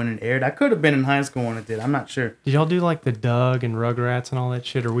remember when it aired. I could have been in high school when it did. I'm not sure. Did y'all do like the Doug and Rugrats and all that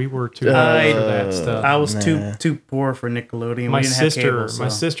shit, or we were too old for that stuff? I was too poor for Nickelodeon. My we didn't have cable, my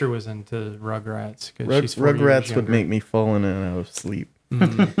sister was into Rugrats. Rugrats would make me fall in and out of sleep.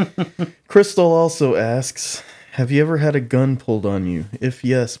 Crystal also asks, have you ever had a gun pulled on you? If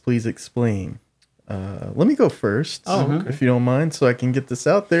yes, please explain. Let me go first, if you don't mind, so I can get this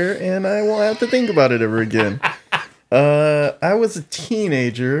out there and I won't have to think about it ever again. I was a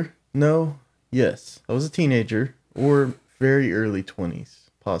teenager. I was a teenager, or very early 20s,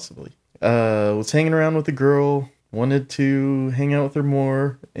 possibly. Was hanging around with a girl, wanted to hang out with her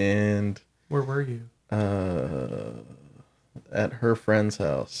more, and... Where were you? At her friend's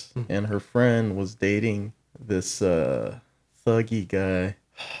house. And her friend was dating this thuggy guy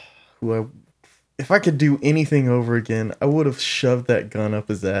who if I could do anything over again, I would have shoved that gun up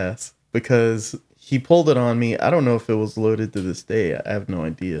his ass because he pulled it on me. I don't know if it was loaded to this day. I have no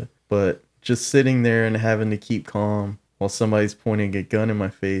idea. But just sitting there and having to keep calm while somebody's pointing a gun in my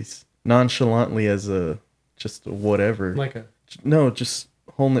face nonchalantly as just whatever. Just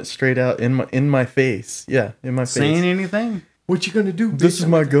holding it straight out in my face. Yeah, in my face. Saying anything? What you gonna do? This is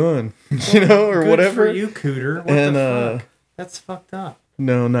my gun, or Good whatever. For you, Cooter. What the fuck? That's fucked up.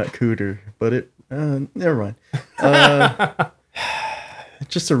 No, not Cooter, but it. Never mind.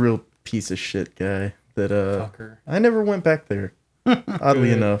 Just a real piece of shit guy that Fucker. I never went back there.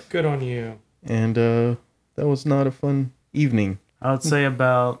 Oddly enough. Good on you. And that was not a fun evening. I would say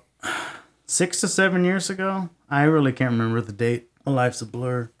about 6 to 7 years ago. I really can't remember the date. My life's a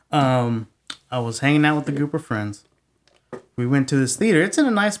blur. I was hanging out with a group of friends. We went to this theater. It's in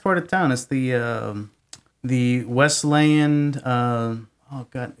a nice part of town. It's the Westland. Oh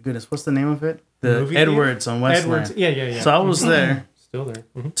God, goodness, what's the name of it? The Movie Edwards theater? on Westland. Edwards. Yeah. So I was there. Still there.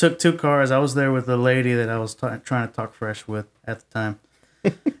 Mm-hmm. Took 2 cars. I was there with a lady that I was trying to talk fresh with at the time.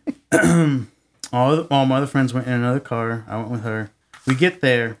 all my other friends went in another car. I went with her. We get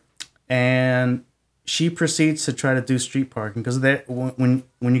there, and she proceeds to try to do street parking because when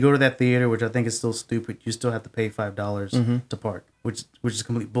you go to that theater, which I think is still stupid, you still have to pay $5 to park, which is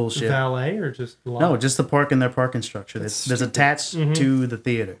complete bullshit. Valet or just No, just to park in their parking structure that's attached to the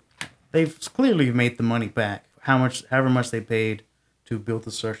theater. They've clearly made the money back. However much they paid to build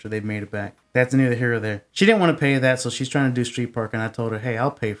the structure, they've made it back. That's neither here or there. She didn't want to pay that, so she's trying to do street parking. I told her, hey,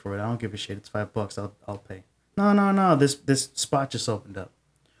 I'll pay for it. I don't give a shit. It's $5. I'll pay. No. This spot just opened up.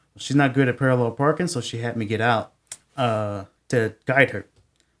 She's not good at parallel parking, so she had me get out to guide her.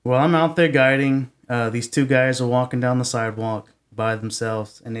 Well, I'm out there guiding. These 2 guys are walking down the sidewalk by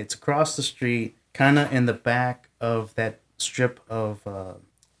themselves, and it's across the street, kind of in the back of that strip of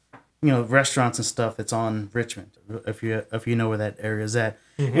restaurants and stuff that's on Richmond, if you know where that area is at.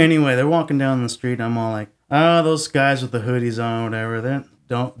 Anyway, they're walking down the street, and I'm all like, those guys with the hoodies on or whatever,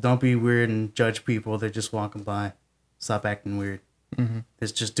 don't be weird and judge people. They're just walking by. Stop acting weird.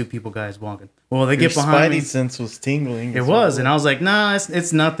 It's just 2 guys walking. Well, they get behind me. Your spidey sense was tingling. It was, and I was like, nah,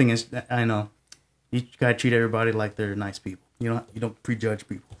 it's nothing. I know. You gotta treat everybody like they're nice people. You don't prejudge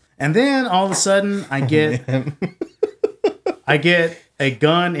people. And then all of a sudden, I get a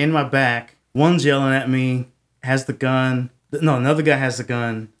gun in my back. One's yelling at me, has the gun. No, another guy has the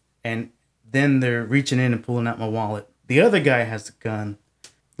gun, and then they're reaching in and pulling out my wallet. The other guy has the gun.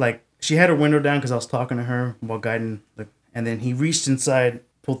 Like, she had her window down because I was talking to her while guiding and then he reached inside,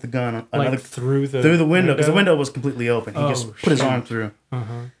 pulled the gun through the window because the window was completely open. He just put his arm through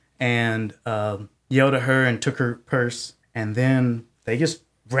and yelled at her and took her purse. And then they just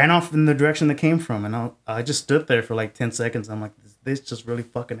ran off in the direction they came from. And I just stood there for like 10 seconds. I'm like, this just really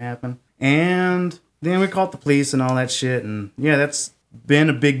fucking happened. And then we called the police and all that shit. And yeah, that's been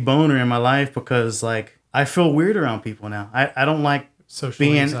a big boner in my life because like I feel weird around people now. I don't like social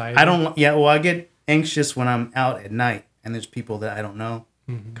anxiety. I get anxious when I'm out at night. And there's people that I don't know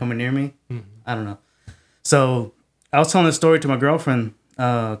coming near me. I don't know. So I was telling this story to my girlfriend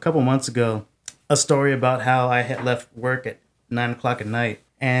a couple months ago. A story about how I had left work at 9 o'clock at night.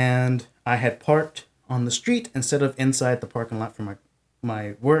 And I had parked on the street instead of inside the parking lot for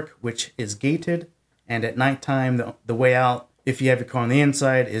my work, which is gated. And at nighttime, the way out, if you have your car on the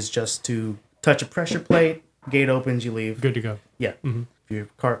inside, is just to touch a pressure plate gate opens, you leave. Good to go. Yeah. If you're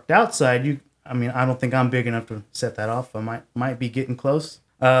parked outside, I don't think I'm big enough to set that off. I might be getting close.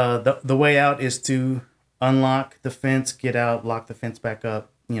 The way out is to unlock the fence, get out, lock the fence back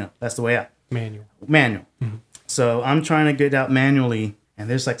up. That's the way out. Manual. So I'm trying to get out manually, and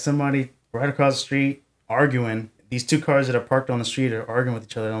there's like somebody right across the street arguing. These two cars that are parked on the street are arguing with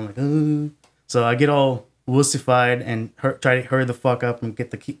each other. I'm like, ooh. So I get all wussified and try to hurry the fuck up and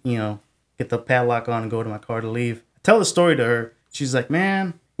get the key, get the padlock on and go to my car to leave. I tell the story to her. She's like,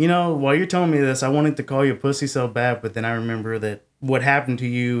 man, while you're telling me this, I wanted to call you a pussy so bad, but then I remember that what happened to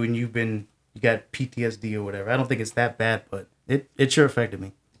you and you got PTSD or whatever. I don't think it's that bad, but it sure affected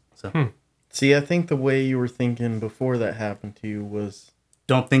me. So. See, I think the way you were thinking before that happened to you was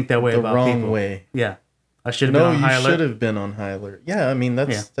don't think that way the about wrong people. way. Yeah. I should have been on high alert. No, you should have been on high alert. Yeah, I mean,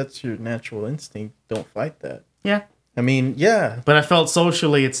 that's your natural instinct. Don't fight that. Yeah. I mean, yeah. But I felt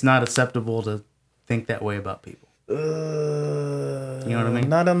socially it's not acceptable to think that way about people. You know what I mean?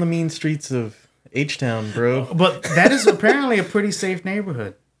 Not on the mean streets of H-Town, bro. But that is apparently a pretty safe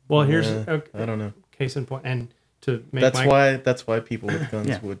neighborhood. Well, here's I don't know. Case in point, and to make that's why people with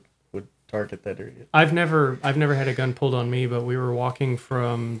guns would target that area. I've never had a gun pulled on me, but we were walking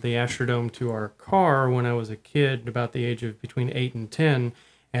from the Astrodome to our car when I was a kid, about the age of between 8 and 10,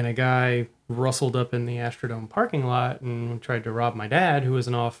 and a guy rustled up in the Astrodome parking lot and tried to rob my dad, who was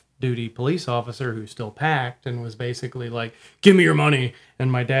an off-duty police officer who still packed, and was basically like, give me your money.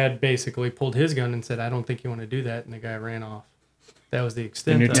 And my dad basically pulled his gun and said, I don't think you want to do that, and the guy ran off. That was the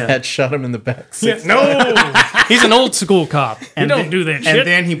extent. And your dad shot him in the back. No, he's an old school cop. He don't do that shit. And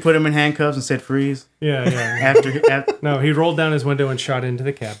then he put him in handcuffs and said freeze. Yeah. After No, he rolled down his window and shot into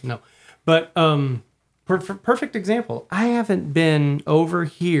the cab. No, but perfect example. I haven't been over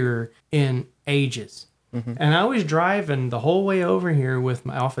here in ages, and I was driving the whole way over here with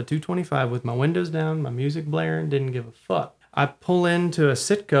off of 225 with my windows down, my music blaring, didn't give a fuck. I pull into a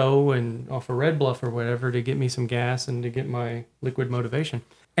Citgo and off of Red Bluff or whatever to get me some gas and to get my liquid motivation.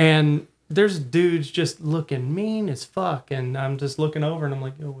 And there's dudes just looking mean as fuck. And I'm just looking over and I'm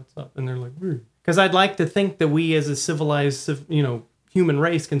like, yo, what's up? And they're like, rude. Because I'd like to think that we as a civilized, human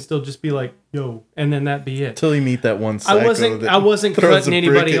race can still just be like, yo, and then that be it. Until you meet that one psycho I wasn't cutting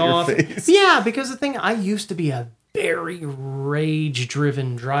anybody off. Face. Yeah, because the thing, I used to be a very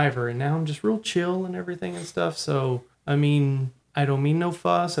rage-driven driver. And now I'm just real chill and everything and stuff. So... I mean, I don't mean no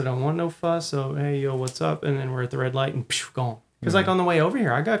fuss. I don't want no fuss. So, hey, yo, what's up? And then we're at the red light and gone. Because, like, on the way over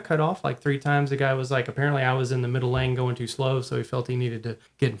here, I got cut off like 3 times. The guy was like, apparently I was in the middle lane going too slow. So he felt he needed to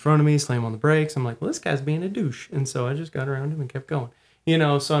get in front of me, slam on the brakes. I'm like, well, this guy's being a douche. And so I just got around him and kept going.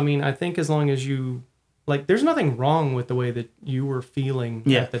 So, I mean, I think as long as you, like, there's nothing wrong with the way that you were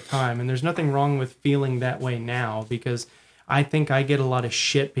feeling at the time. And there's nothing wrong with feeling that way now, because I think I get a lot of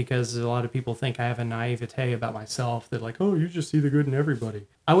shit because a lot of people think I have a naivete about myself. They're like, oh, you just see the good in everybody.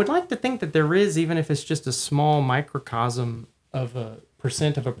 I would like to think that there is, even if it's just a small microcosm of a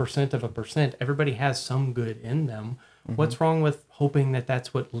percent of a percent of a percent. Everybody has some good in them. What's wrong with hoping that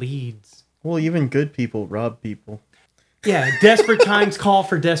that's what leads? Well, even good people rob people. Yeah, desperate times call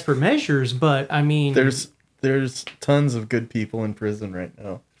for desperate measures, but I mean... There's tons of good people in prison right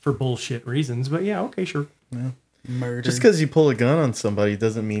now. For bullshit reasons, but yeah, okay, sure. Yeah. Murder. Just because you pull a gun on somebody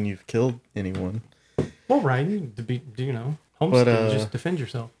doesn't mean you've killed anyone. Well, right. To be, homestead, just defend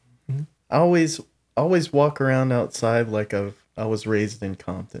yourself. Mm-hmm. I always walk around outside like I was raised in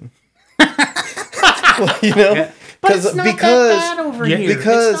Compton. Well, Yeah. But it's not that bad over here. It's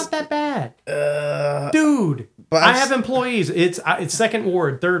not that bad. Dude, I have employees. It's second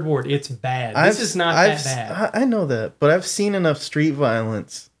ward, third ward. It's bad. This is not that bad. I know that, but I've seen enough street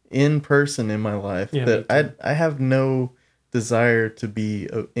violence in person in my life that I have no desire to be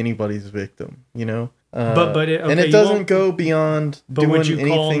anybody's victim, but and it doesn't go beyond doing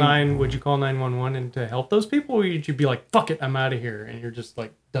anything. Would you call 911 and to help those people, or would you be like, fuck it, I'm out of here, and you're just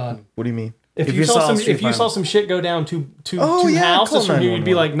like done? What do you mean? If you saw some shit go down two houses from here, you'd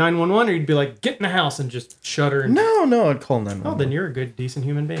be like 911, or you'd be like, get in the house and just shudder. No, I'd call 911. Oh, then you're a good, decent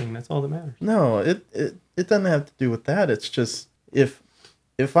human being. That's all that matters. No, it doesn't have to do with that. It's just if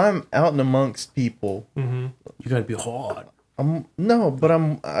I'm out and amongst people, you gotta be hard. I'm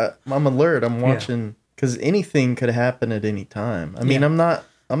alert. I'm watching because anything could happen at any time. I mean, I'm not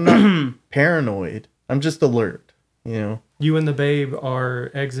paranoid. I'm just alert. You and the babe are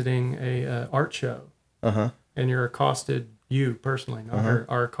exiting a art show. And you're accosted. You personally, not her,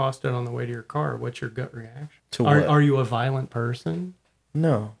 are accosted on the way to your car. What's your gut reaction? To what? Are you a violent person?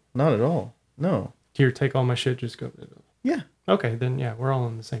 No, not at all. No. Here, take all my shit. Just go. Yeah. Okay, then we're all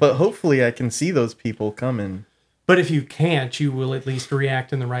on the same. But hopefully, I can see those people coming. But if you can't, you will at least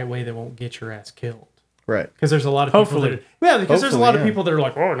react in the right way that won't get your ass killed. Right. Because there's a lot of people Hopefully. because there's a lot of yeah. people that are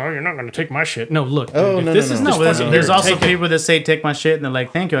like, oh no, you're not going to take my shit. No, look, Oh, dude, no, if this no, is no. just No, fucking there's here, also take it. people that say, take my shit, and they're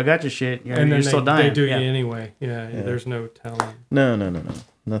like, thank you, I got your shit. You're, and then you're still dying. they do Yeah. it anyway. Yeah, there's no telling. No.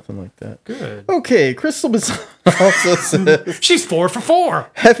 Nothing like that. Good. Okay, Crystal Bazan also says, She's 4 for 4.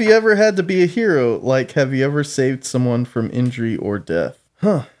 have you ever had to be a hero? Like, have you ever saved someone from injury or death?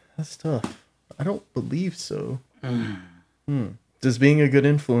 Huh, that's tough. I don't believe so. Does being a good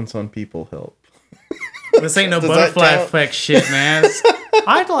influence on people help? This ain't no Does that butterfly count? effect shit, man.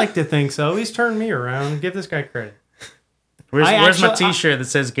 I'd like to think so. He's turned me around. Give this guy credit. Where's my actually- T-shirt that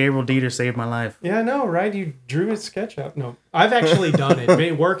says Gabriel Dieter saved my life? Yeah, I know, right? You drew his sketch up. No, I've actually done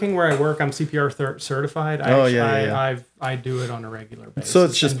it. Working where I work, I'm CPR certified. I do it on a regular basis. So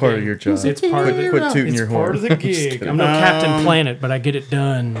it's just And part of being- your job. It's part of it. Quit tooting It's your part horn. of the gig. I'm no Captain Planet, but I get it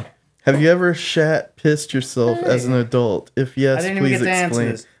done. Have you ever pissed yourself as an adult? If yes, I didn't even please get to answer explain.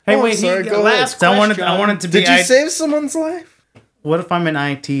 this. Hey, Oh, wait. sorry, go last So I question. wanted to be. Did you save someone's life? What if I'm in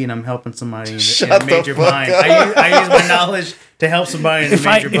IT and I'm helping somebody in Shut a the major fuck bind? up. I use my knowledge to help somebody in a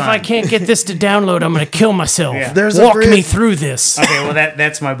major bind. If I can't get this to download, I'm gonna kill myself. Yeah. There's a Walk me bridge. through this. Okay, well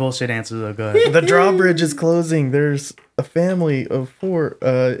that's my bullshit answer though. Go ahead. The drawbridge is closing. There's a family of 4.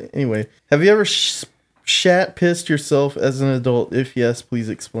 Anyway, have you ever pissed yourself as an adult? If yes, please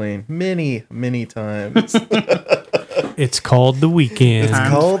explain. Many times. It's called The Weekend. It's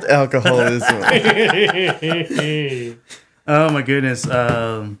called alcoholism. Oh my goodness.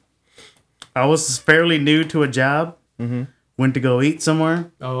 I was fairly new to a job. Went to go eat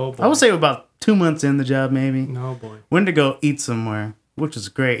somewhere. Oh boy. I would say about 2 months in the job, maybe. No boy. Went to go eat somewhere, which was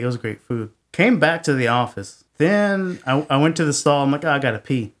great. It was great food. Came back to the office. Then I went to the stall. I'm like, oh, I gotta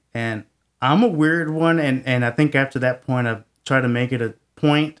pee. And I'm a weird one. And I think after that point, I've tried to make it a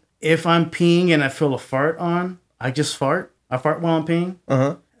point. If I'm peeing and I feel a fart on, I just fart. I fart while I'm peeing.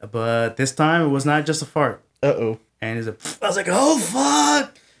 Uh-huh. But this time, it was not just a fart. Uh-oh. And I was like, oh,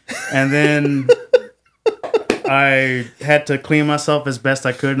 fuck. And then I had to clean myself as best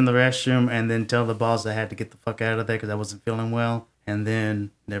I could in the restroom and then tell the boss I had to get the fuck out of there because I wasn't feeling well. And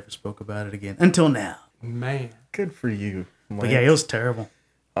then never spoke about it again until now. Man. Good for you. But yeah, it was terrible.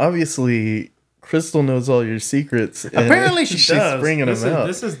 Obviously, Crystal knows all your secrets. And Apparently she she's does. bringing them out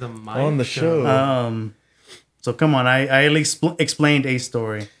This is the Mike on the show. So come on, I at least explained a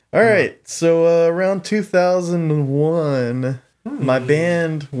story. All right, so around 2001, my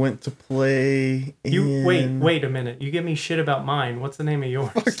band went to play in... You wait a minute. You give me shit about mine. What's the name of yours?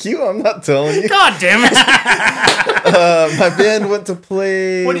 Fuck you, I'm not telling you. God damn it! My band went to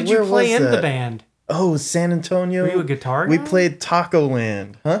play... What did you where play was in the that? band? Oh, San Antonio. Were you a guitar We guy? played Taco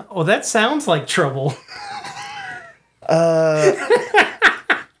Land. Huh? Oh, that sounds like trouble.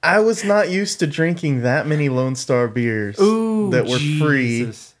 I was not used to drinking that many Lone Star beers Ooh, that were free.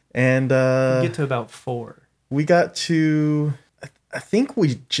 Jesus. And Get to about 4. we got to... I think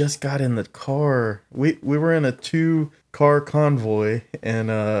we just got in the car. We were in a 2-car convoy, and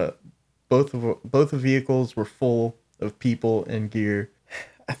both the vehicles were full of people and gear.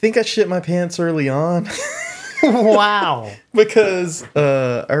 I think I shit my pants early on Wow. because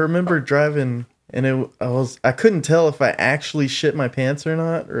I remember driving, and I couldn't tell if I actually shit my pants or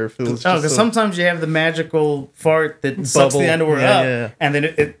not, or if it was Oh, just because a sometimes you have the magical fart that sucks Bubble. the underwear Yeah, up, yeah. and then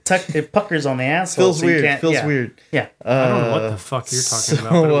it puckers on the asshole. feels so you weird. can't- Feels yeah. weird. Yeah. I don't know what the fuck you're talking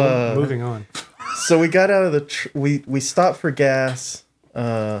about, but moving on. So we got out of the we stopped for gas.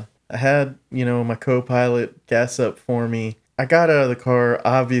 I had my co-pilot gas up for me. I got out of the car.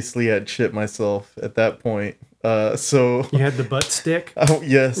 Obviously, I'd shit myself at that point. So You had the butt stick? oh,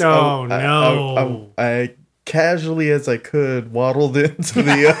 yes. No, no. I casually as I could waddled into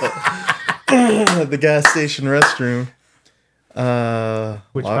the the gas station restroom.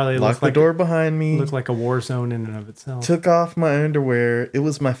 Which probably locked looked the like door behind me. Looked like a war zone in and of itself. Took off my underwear. It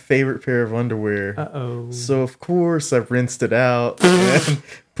was my favorite pair of underwear. Uh-oh. So of course I rinsed it out and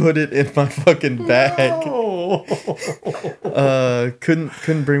put it in my fucking bag.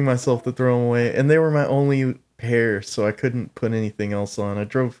 Couldn't bring myself to throw them away, and they were my only pair, so I couldn't put anything else on. I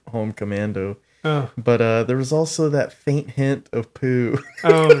drove home commando. Oh, But there was also that faint hint of poo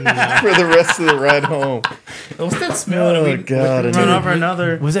oh no. for the rest of the ride home. What's that smell? Oh, we God, run dude. over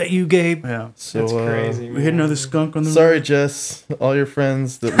another. Was that you, Gabe? Yeah. So, That's crazy. We hit another skunk on the Sorry, Jess. All your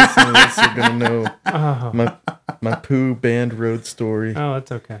friends that listen to this are gonna know Oh, my poo band road story. oh,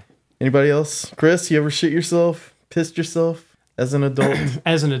 that's okay. Anybody else? Chris, you ever shit yourself? Pissed yourself as an adult?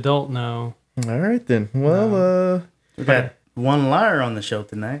 As an adult, no. All right then. Well, We got one liar on the show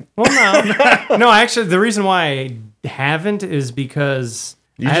tonight. Well, no. No, actually, the reason why I haven't is because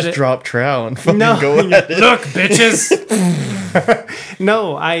you I had just it- drop trowel and fucking No, go at it. look, bitches.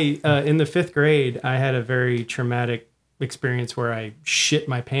 No, I in the 5th grade, I had a very traumatic experience where I shit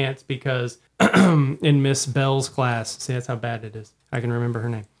my pants because in Miss Bell's class, see, that's how bad it is. I can remember her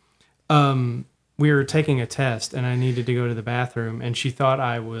name. We were taking a test and I needed to go to the bathroom, and she thought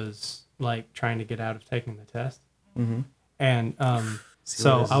I was like trying to get out of taking the test. Mm-hmm. And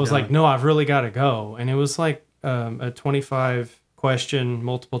so I was like, no, I've really got to go. And it was like a 25 question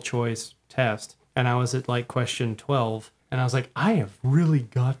multiple choice test. And I was at like question 12. And I was like, I have really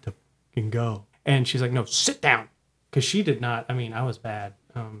got to fucking go. And she's like, no, sit down. Because she did not. I mean, I was bad.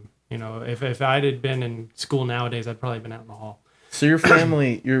 You know, if I had been in school nowadays, I'd probably been out in the hall. So your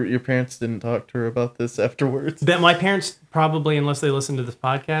family, your parents didn't talk to her about this afterwards? That my parents probably, unless they listen to this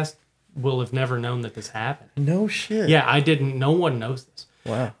podcast, will have never known that this happened. No shit. Yeah, I didn't. No one knows this.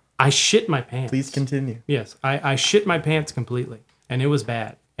 Wow. I shit my pants. Please continue. Yes, I shit my pants completely, and it was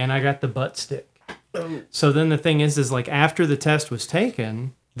bad. And I got the butt stick. Oh. So then the thing is like after the test was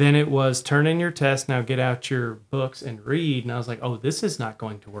taken, then it was turn in your test, now get out your books and read. And I was like, oh, this is not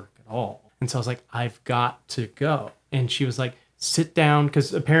going to work at all. And so I was like, I've got to go. And she was like, sit down,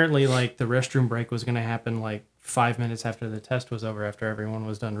 because apparently like the restroom break was going to happen like 5 minutes after the test was over, after everyone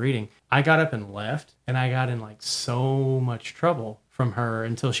was done reading. I got up and left, and I got in like so much trouble from her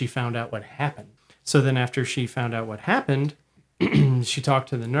until she found out what happened. So then after she found out what happened, she talked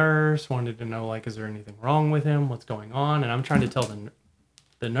to the nurse, wanted to know, like, is there anything wrong with him? What's going on? And I'm trying to tell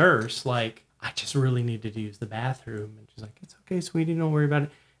the nurse, like, I just really needed to use the bathroom. And she's like, it's okay, sweetie, don't worry about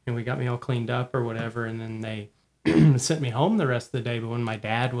it. And we got me all cleaned up or whatever. And then they sent me home the rest of the day. But when my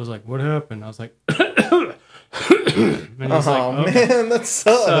dad was like, what happened? I was like, and he's like, okay. Man, that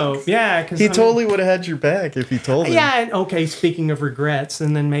sucks. So, yeah. He totally would have had your back if he told him. Yeah, and okay, speaking of regrets,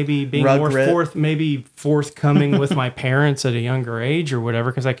 and then maybe being more forthcoming with my parents at a younger age or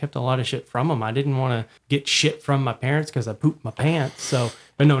whatever, because I kept a lot of shit from them. I didn't want to get shit from my parents because I pooped my pants. So,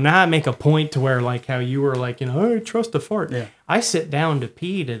 but no, now I make a point to where, like how you were like, you know, I trust a fart. Yeah. I sit down to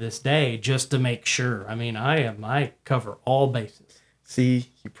pee to this day just to make sure. I mean, I cover all bases. See,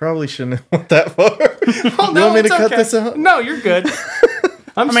 you probably shouldn't have went that far. Oh, no, you want me to cut this out? No, you're good.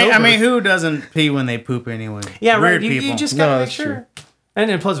 I mean, who doesn't pee when they poop anyway? Yeah, Weird right. people. You just gotta No, make that's sure. true. And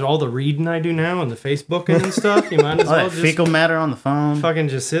then plus all the reading I do now and the Facebooking and stuff, you might as All well that just fecal matter on the phone. fucking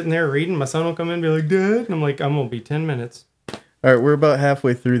just sitting there reading. My son will come in and be like, Dad, and I'm like, I'm gonna be 10 minutes. All right, we're about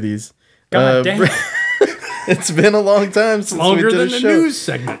halfway through these. God damn. It's been a long time since Longer we did than a the show. news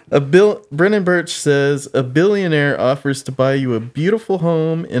segment. Brennan Birch says, a billionaire offers to buy you a beautiful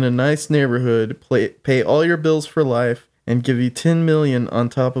home in a nice neighborhood, pay all your bills for life, and give you $10 million on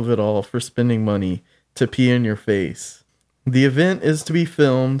top of it all for spending money to pee in your face. The event is to be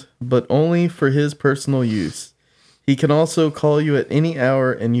filmed, but only for his personal use. He can also call you at any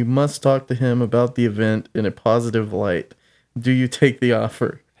hour, and you must talk to him about the event in a positive light. Do you take the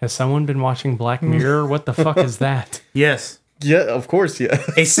offer? Has someone been watching Black Mirror? What the fuck is that? Yes. Yeah, of course, yeah.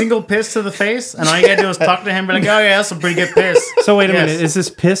 A single piss to the face, and all you gotta do is talk to him, be like, oh yeah, that's a pretty good piss. So wait a Yes. minute, is this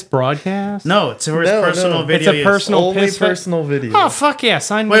piss broadcast? No, it's for his No, personal no. video. It's a yes. personal Only piss. personal video. Oh fuck yeah,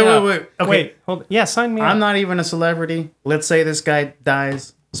 sign me up. Wait. Okay. Wait, hold. Yeah, sign me up. I'm not even a celebrity. Let's say this guy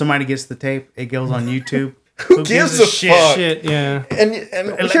dies. Somebody gets the tape. It goes on YouTube. Who gives a fuck? Shit, yeah. And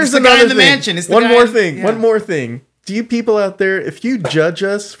It's here's the another guy in the thing. mansion. It's the One guy- more thing. yeah. One more thing. Do you people out there, if you judge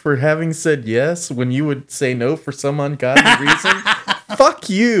us for having said yes when you would say no for some ungodly reason, fuck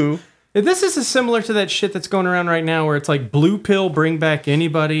you. This is similar to that shit that's going around right now where it's like blue pill, bring back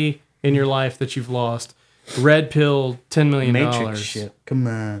anybody in your life that you've lost. Red pill, $10 million. Matrix shit. Come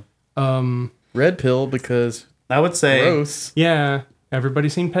on. Red pill because I would say. gross. Yeah.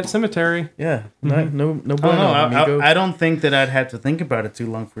 Everybody's seen Pet Cemetery. Yeah. No I don't bueno, know. amigo. I don't think that I'd have to think about it too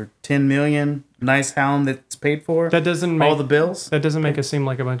long for 10 million. Nice hound that's paid for. That doesn't make all the bills. That doesn't make us seem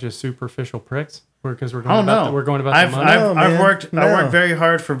like a bunch of superficial pricks. Because we're I going don't about know. we're going about I've the money No, man. I worked No. very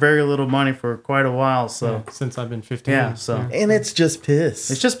hard for very little money for quite a while. So since I've been 15. Yeah, so- And it's just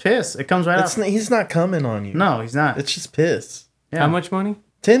piss. it's just piss. It comes right out. He's not coming on you. No, he's not. It's just piss. Yeah. How much money?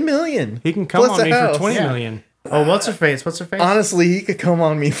 10 million. He can come Plus on a me house. for 20 Yeah. million. Oh, what's her face? What's her face? Honestly, he could come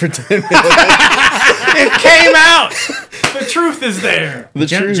on me for 10 million. It came out. The truth is there. The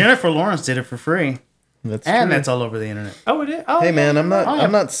truth. Jennifer Lawrence did it for free, That's and true. that's all over the internet. Oh, it is. Oh, Hey yeah. man, I'm not Oh, yeah.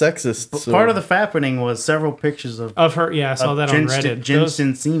 I'm not sexist. So. Part of the fappening was several pictures of Of her. Yeah, I saw that on Reddit. Those-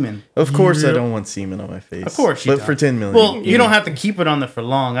 Jensen semen. Of course, I Yeah. don't want semen on my face. Of course you but don't. for 10 million. Well, you don't have to keep it on there for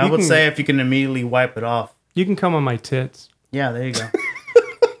long. I You would can- say if you can immediately wipe it off. You can come on my tits. Yeah, there you go.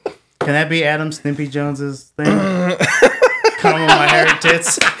 Can that be Adam Snimpy Jones's thing? Come on my hairy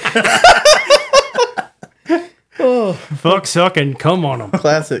tits. Fuck, suck, and come on them.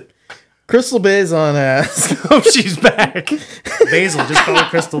 Classic. Crystal Bazon asks. Oh, she's back. Basil, just call it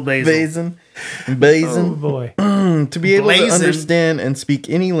Crystal Basil. Bazin. Oh boy. To be able to Blazin'. understand and speak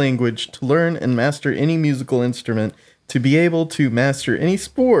any language, to learn and master any musical instrument, to be able to master any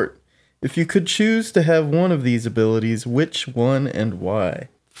sport. If you could choose to have one of these abilities, which one and why?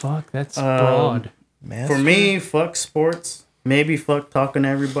 Fuck, that's broad. Master? For me, fuck sports. Maybe fuck talking to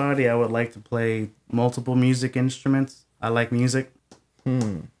everybody. I would like to play multiple music instruments. I like music.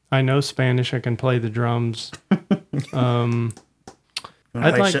 I know Spanish. I can play the drums. You wanna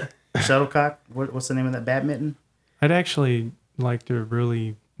I'd play like- shuttlecock. What's the name of that? Badminton. I'd actually like to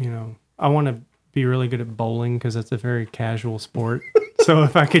really, I want to be really good at bowling because it's a very casual sport. So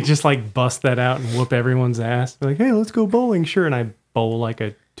if I could just like bust that out and whoop everyone's ass, be like, hey, let's go bowling, sure, and I bowl like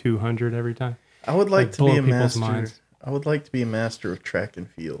a 200 every time. I would like Like to be a blowing people's master. minds. I would like to be a master of track and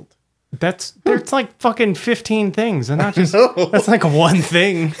field. There's like fucking 15 things, and not just know. that's like one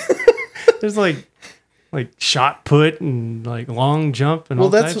thing. There's like shot put and like long jump and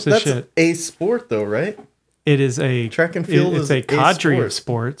all types of that's shit. a sport though, right? It is a Track and field It's is a a cadre sport. of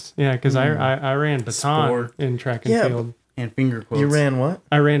sports. Yeah, because I ran baton Sport. in track and Yeah, field. And finger quotes. You ran what?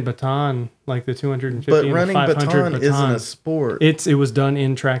 I ran baton, like the 250 But and running 500 baton isn't a batons. sport. It was done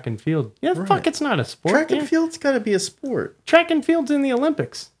in track and field. Yeah, Right. fuck, it's not a sport. Track and Yeah. field's got to be a sport. Track and field's in the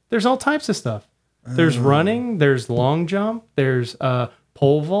Olympics. There's all types of stuff. There's running. There's long jump. There's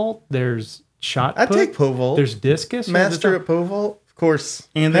pole vault. There's shot I'd put. take pole vault. There's discus. Master at pole vault, of course.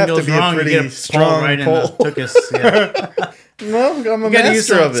 Anything have goes to be wrong, a you pretty get a strong pole right in the pole. tuchus. Yeah. No, I'm a gotta use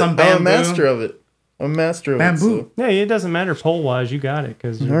master of it. some I'm a bamboo. master of it. I'm a master of Bamboo. it. Yeah, it doesn't matter pole wise. You got it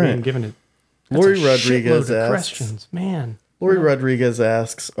because you're All being right. given it. So. Lori That's a Rodriguez shitload of asks. questions, man. Lori Rodriguez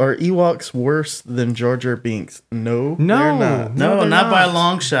asks, "Are Ewoks worse than Jar Jar Binks?" No, No. they're not. No, they're not by a not.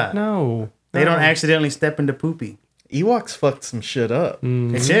 long shot. No, They don't accidentally step into poopy. Ewoks fucked some shit up.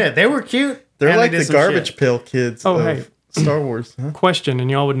 Mm. They did. They were cute. They're and like they did the some garbage shit. pail kids Oh, of hey. Star Wars. Huh? Question, and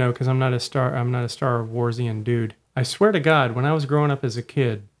y'all would know because I'm not a Star Warsian dude. I swear to God, when I was growing up as a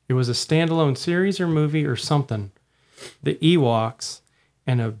kid, it was a standalone series or movie or something. The Ewoks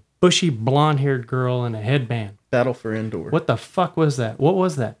and a bushy blonde-haired girl in a headband. Battle for Endor. What the fuck was that? What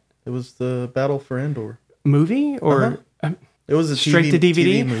was that? It was the Battle for Endor. Movie or It was a straight TV, to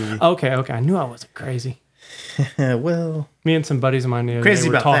DVD? TV movie. Okay. I knew I wasn't crazy. Well, Me and some buddies of mine, Crazy they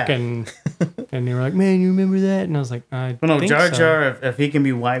were about that. talking, and they were like, "Man, you remember that?" And I was like, "I Well, no, think Jar so." Jar, if he can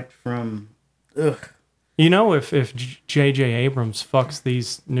be wiped from. Ugh. You know, if J.J. Abrams fucks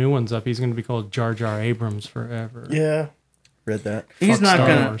these new ones up, he's going to be called Jar Jar Abrams forever. yeah, read that. He's Fuck not Star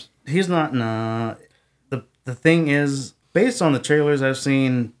gonna. Wars. He's not. Nah. The thing is, based on the trailers I've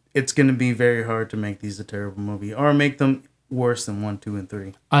seen, it's gonna be very hard to make these a terrible movie or make them worse than 1, 2, and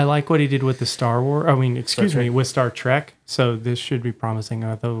 3. I like what he did with the Star Wars. I mean, excuse Trek. me, with Star Trek. So this should be promising.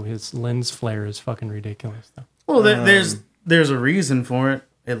 Although his lens flare is fucking ridiculous, though. Well, there's a reason for it.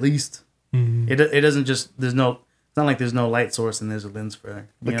 At least it doesn't just. There's no. It's not like there's no light source and there's a lens flare.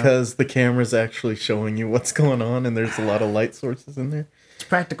 you know? Because the camera's actually showing you what's going on, and there's a lot of light sources in there. it's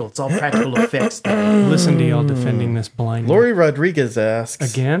practical. It's all practical effects. Listen to y'all defending this blind. Lori Rodriguez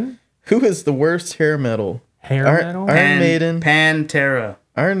asks, Again, "Who is the worst hair metal? hair Iron- metal. Iron Maiden. Pantera.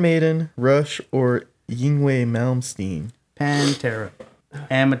 Iron Maiden, Rush, or Yngwie Malmsteen?" Pantera.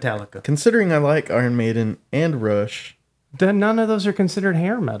 And Metallica. Considering I like Iron Maiden and Rush, Then none of those are considered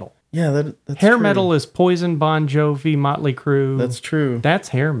hair metal. yeah, that's Hair true. metal is Poison, Bon Jovi, Motley Crue. That's true. That's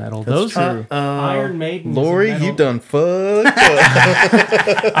hair metal. That's Those true. Iron Maiden. is a Lori, metal- you done fucked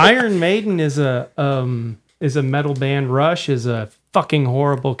up. Iron Maiden is a metal band. Rush is a fucking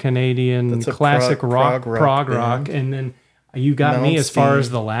horrible Canadian That's a classic prog rock band. and then you got me as far as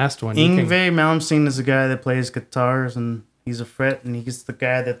the last one. You can- Yngwie Malmsteen is the guy that plays guitars and he's a fret and he's the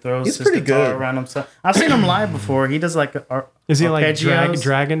guy that throws He's his pretty guitar good. around himself. I've seen him live before. He does like Is he like arpeggios.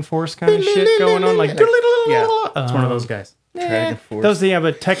 Dragon Force kind of shit going on? Like Yeah, it's one of those guys. Dragon Force. those, yeah,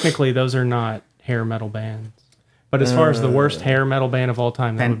 but technically those are not hair metal bands. But as far as the worst hair metal band of all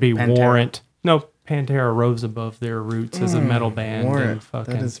time, that would be Pantera. Warrant. No, Pantera rose above their roots as a metal band. And Warrant.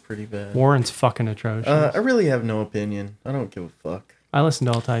 fucking That is pretty bad. Warrant's fucking atrocious. I really have no opinion. I don't give a fuck. I listen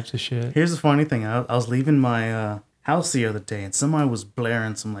to all types of shit. Here's the funny thing. I was leaving my house the other day and somebody was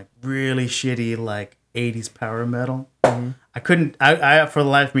blaring some like really shitty like 80s power metal. I couldn't. I for the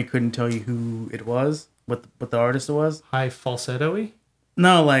life of me couldn't tell you who it was. What the artist it was. High falsetto-y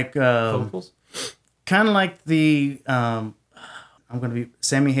No, like vocals. kind of like the I'm gonna be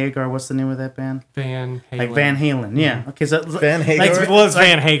Sammy Hagar. What's the name of that band? Van Halen. Like Van Halen. Yeah. Okay. So Van Hagar? like, It was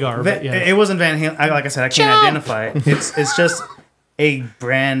Van Hagar, but yeah. It wasn't Van Halen. Like I said, I can't identify it. It's just a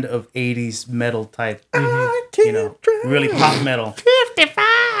brand of 80s metal type. You know, really pop metal. 55.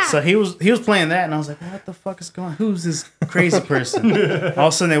 So he was playing that, and I was like, "What the fuck is going on? Who's this crazy person?" All of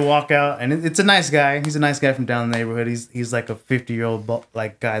a sudden, they walk out, and it's a nice guy. He's a nice guy from down the neighborhood. He's like a 50-year-old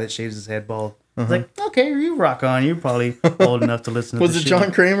like guy that shaves his head bald. I was like, "Okay, you rock on. You're probably old enough to listen to." Was it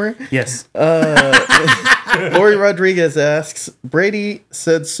John Kramer? Yes. Lori Rodriguez asks, Brady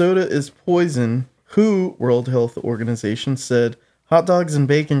said soda is poison. Who, World Health Organization, said hot dogs and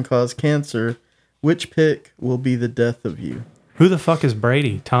bacon cause cancer? Which pick will be the death of you? Who the fuck is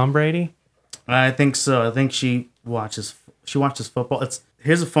Brady? Tom Brady? I think so. I think she watches football.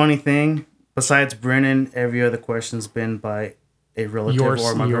 Here's a funny thing. Besides Brennan, every other question's been by a relative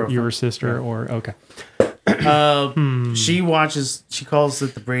or my girlfriend. Your sister or okay. She watches. She calls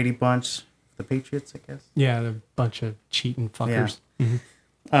it the Brady Bunch, the Patriots, I guess. Yeah, they're a bunch of cheating fuckers.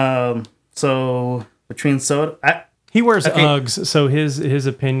 So between soda, He wears Uggs, so his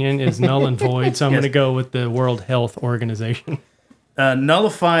opinion is null and void. So I'm going to go with the World Health Organization.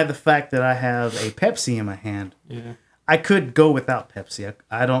 Nullify the fact that I have a Pepsi in my hand. Yeah. I could go without Pepsi.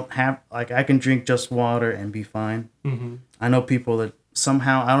 I don't have I can drink just water and be fine. Mm-hmm. I know people that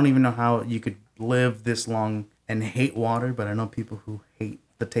somehow I don't even know how you could live this long and hate water, but I know people who hate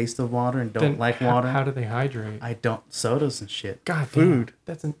the taste of water and don't like water. How do they hydrate? I don't sodas and shit. God, food.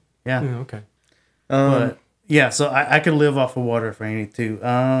 That's an Yeah. okay. But yeah, so I could live off of water if I need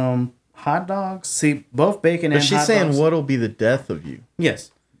to. Hot dogs. See, both bacon and But she's hot saying dogs. what'll be the death of you. Yes,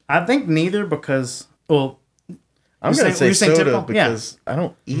 I think neither because I'm going to say you're saying soda typical? Yeah. because I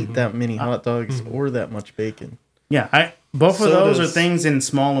don't eat that many hot dogs or that much bacon. yeah, both of those are Sodas. things in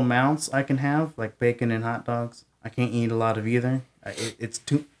small amounts I can have, like bacon and hot dogs. I can't eat a lot of either. It's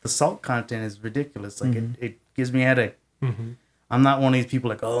too the salt content is ridiculous. Like it gives me a headache. Mm-hmm. I'm not one of these people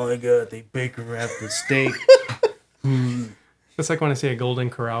like, oh my god, they bacon wrapped the steak. It's like when I see a Golden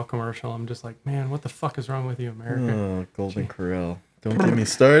Corral commercial, I'm just like, man, what the fuck is wrong with you, America? Oh, Golden Corral. Don't get me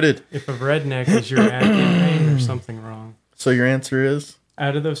started. If a redneck is your campaign, there's something wrong. So your answer is?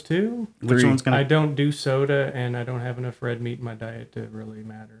 Out of those two, Which Three. one's gonna? I don't do soda, and I don't have enough red meat in my diet to really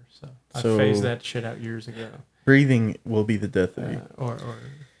matter. So I So- phased that shit out years ago. Breathing will be the death of you. Or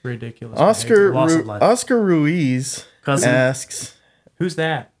ridiculous. Oscar Loss of life. Oscar Ruiz Cousin. asks, Who's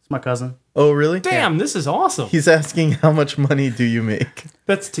that? It's my cousin. oh, really? Damn, this is awesome. He's asking how much money do you make?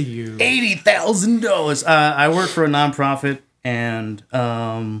 That's to you. $80,000. I work for a nonprofit, and I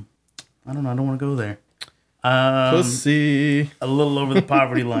don't know. I don't want to go there. Pussy. A little over the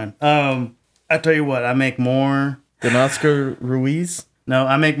poverty line. I tell you what, I make more. Then Oscar Ruiz? No,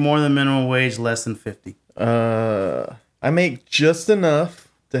 I make more than minimum wage, less than 50. I make just enough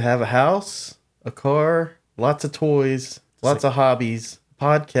to have a house, a car, lots of toys, lots of hobbies,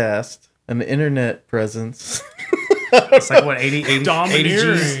 podcast, an internet presence. It's like what 80 G's,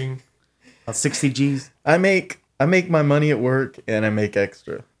 Domineering. 60 G's. I make my money at work and I make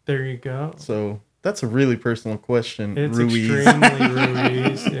extra. There you go. So that's a really personal question, It's Ruiz. extremely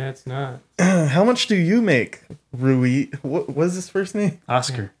Ruiz. Yeah, it's not. How much do you make, Ruiz? What was his first name?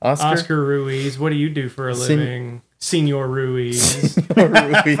 Oscar. Oscar Ruiz. What do you do for a living? Senor Ruiz.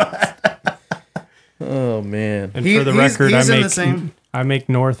 Ruiz. Oh man. And for the record, he's in the same. I make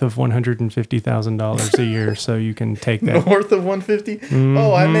north of $150,000 a year, so you can take that. North of 150?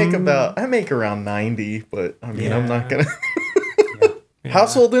 Oh, I make around 90, but I mean, I'm not gonna.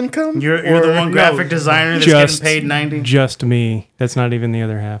 Household income? You're the one graphic designer that's just- getting paid 90. Just me. That's not even the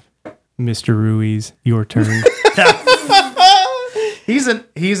other half. Mr. Ruiz, your turn. He's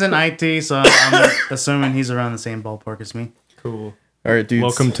in IT, so I'm assuming he's around the same ballpark as me. Cool. All right, dudes.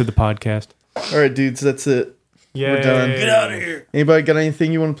 Welcome to the podcast. All right, dudes. That's it. Yeah. We're done. Get out of here. Anybody got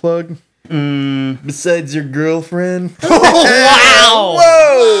anything you want to plug? Besides your girlfriend? Wow.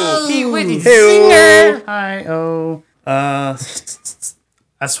 Whoa! He went Hey-o. Hi-oh.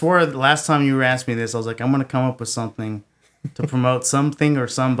 I swore the last time you asked me this, I was like, I'm going to come up with something to promote something or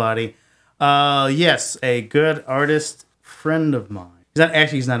somebody. Yes, a good artist friend of mine.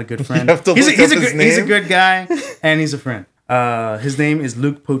 He's not a good friend. You have to He's look up his he's a name? good guy, and he's a friend. His name is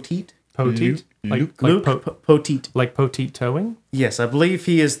Luke Poteet. Poteet? Like Luke Poteet. like Poteet towing? Yes, I believe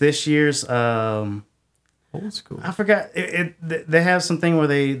he is this year's... Old school. I forgot. They have something where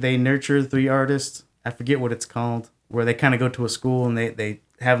they nurture 3 artists. I forget what it's called. Where they kind of go to a school and they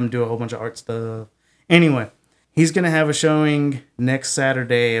have them do a whole bunch of art stuff. Anyway, he's going to have a showing next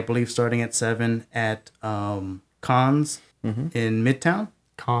Saturday, I believe, starting at 7 at Cons in Midtown.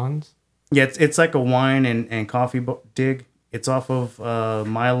 Cons? Yeah, it's like a wine and coffee dig. It's off of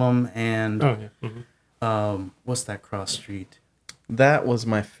Milam and Oh, yeah. Mm-hmm. What's that cross street? That was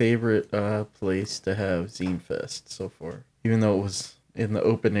my favorite place to have Zine Fest so far. Even though it was in the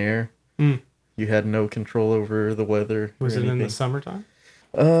open air, you had no control over the weather. Was or it in the anything. summertime?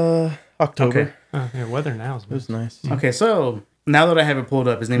 October. Okay. Yeah, weather now is It was nice. Okay, so now that I have it pulled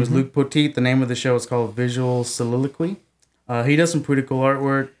up, his name is Luke Poteet. The name of the show is called Visual Soliloquy. He does some pretty cool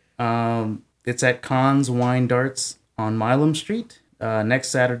artwork. It's at Cons Wine Darts on Milam Street next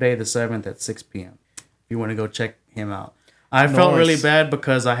Saturday, the 7th at 6 p.m. If you want to go check him out. I felt really bad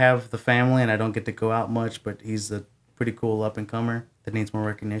because I have the family and I don't get to go out much, but he's a pretty cool up-and-comer that needs more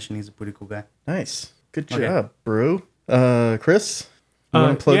recognition. He's a pretty cool guy. Nice. Good Okay. job, bro. Chris, you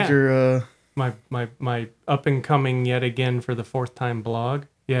want to plug yeah. your... My up and coming yet again for the 4th time blog.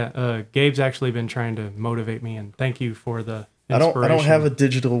 Yeah, Gabe's actually been trying to motivate me, and thank you for the I inspiration. don't have a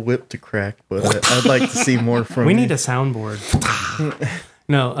digital whip to crack, but I'd like to see more from We you. need a soundboard.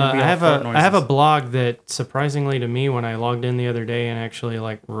 No, I have a blog that surprisingly to me, when I logged in the other day and actually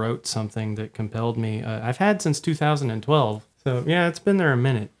like wrote something that compelled me, I've had since 2012. So yeah, it's been there a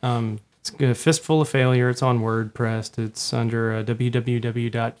minute. It's a Fistful of Failure. It's on WordPress. It's under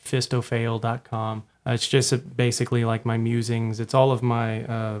www.fistofail.com. It's just basically like my musings. It's all of my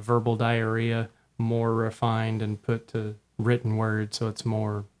verbal diarrhea, more refined and put to written words, so it's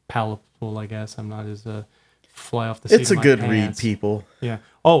more palatable, I guess. I'm not as fly off the seat It's of a my good pants. read, people. Yeah.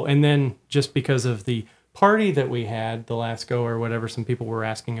 Oh, and then just because of the party that we had, the last go or whatever, some people were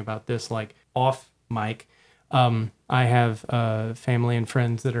asking about this, like off mic. I have family and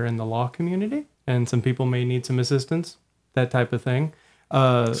friends that are in the law community, and some people may need some assistance, that type of thing.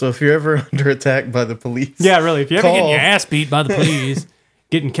 So if you're ever under attack by the police... Yeah, really. If you're ever Call. getting your ass beat by the police,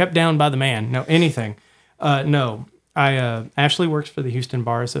 getting kept down by the man, no, anything. No. Ashley works for the Houston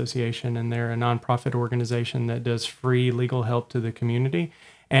Bar Association, and they're a nonprofit organization that does free legal help to the community.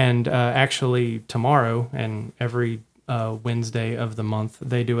 And actually, tomorrow and every Wednesday of the month,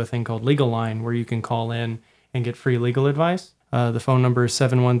 they do a thing called Legal Line, where you can call in and get free legal advice. The phone number is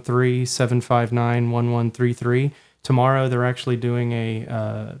 713-759-1133. Tomorrow, they're actually doing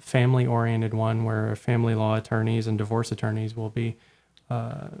a family-oriented one where family law attorneys and divorce attorneys will be.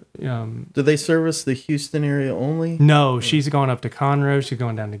 Do they service the Houston area only? No, she's going up to Conroe. She's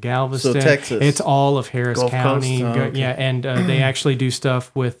going down to Galveston. So Texas. It's all of Harris Gulf County. Coast? Oh, okay. Yeah, and they actually do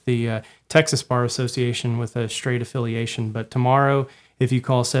stuff with the Texas Bar Association with a straight affiliation. But tomorrow, if you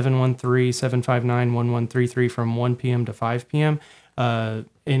call 713-759-1133 from 1 p.m. to 5 p.m.,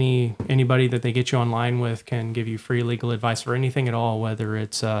 anybody that they get you online with can give you free legal advice for anything at all, whether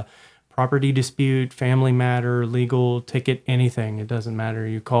it's property dispute, family matter, legal ticket, anything. It doesn't matter.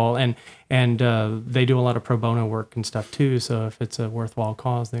 You call, and they do a lot of pro bono work and stuff too. So if it's a worthwhile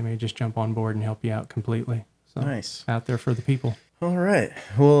cause, they may just jump on board and help you out completely. So Nice. out there for the people. All right.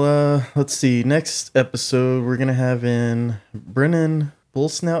 Well, let's see. Next episode, we're going to have in Brennan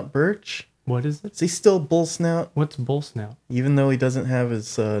Bullsnout Birch. What is it? Is he still Bullsnout, What's bull snout? even though he doesn't have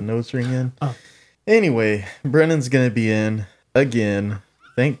his nose ring in? Oh. Anyway, Brennan's going to be in again.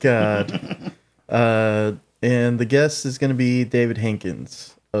 Thank God. And the guest is going to be David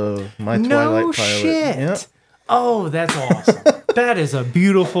Hankins of My Twilight Pilot. Shit. Yep. Oh, that's awesome. That is a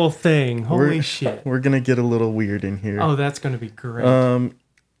beautiful thing. Holy We're- shit. We're going to get a little weird in here. Oh, that's going to be great.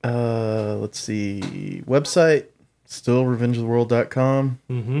 Let's see. Website, still revengeoftheworld.com.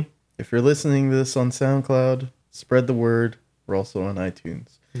 Mm-hmm. If you're listening to this on SoundCloud, spread the word. We're also on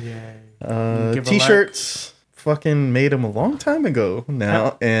iTunes. Yay. Give a T-shirts, fucking made them a long time ago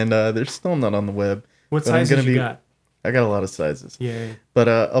now, and they're still not on the web. What But I'm sizes gonna you be- got? I got a lot of sizes. Yay. But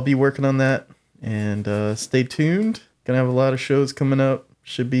I'll be working on that, and stay tuned. Gonna have a lot of shows coming up.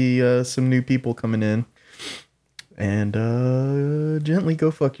 Should be some new people coming in. And gently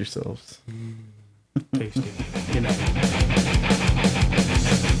go fuck yourselves. Tasty. You know.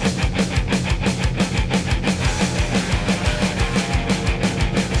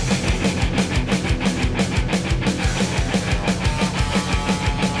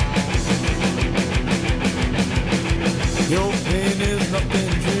 Your pain is nothing,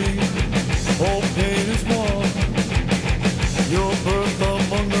 dream. All pain is one. Your birth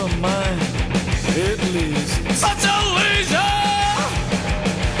among the mind, it leaves such a leisure.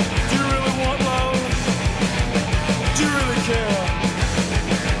 Do you really want love? Do you really care?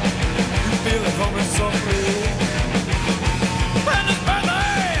 You feel it coming softly. And it's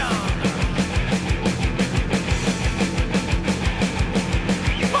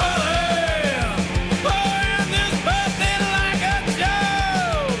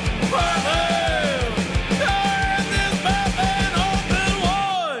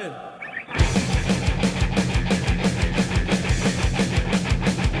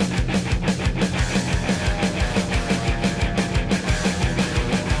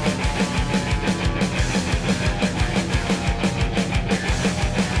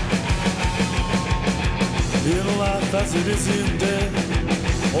in life as it is in death.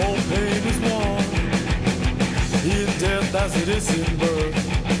 all pain is one. In death as it is in birth,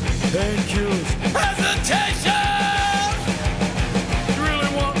 pain cures hesitation. You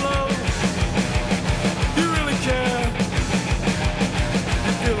really want love? You really care?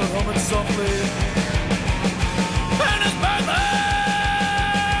 You feel it humming softly, and it's burning.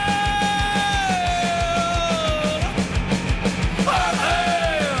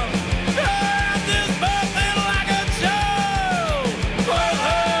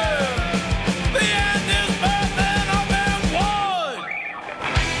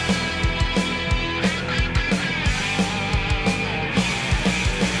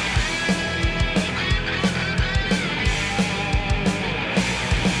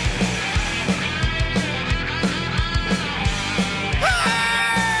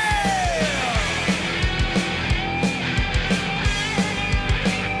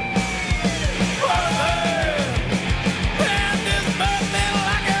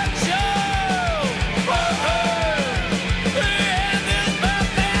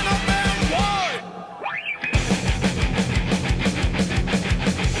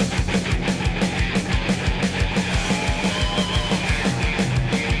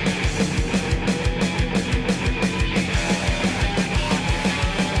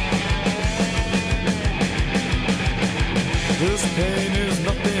 This pain is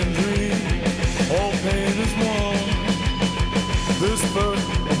nothing.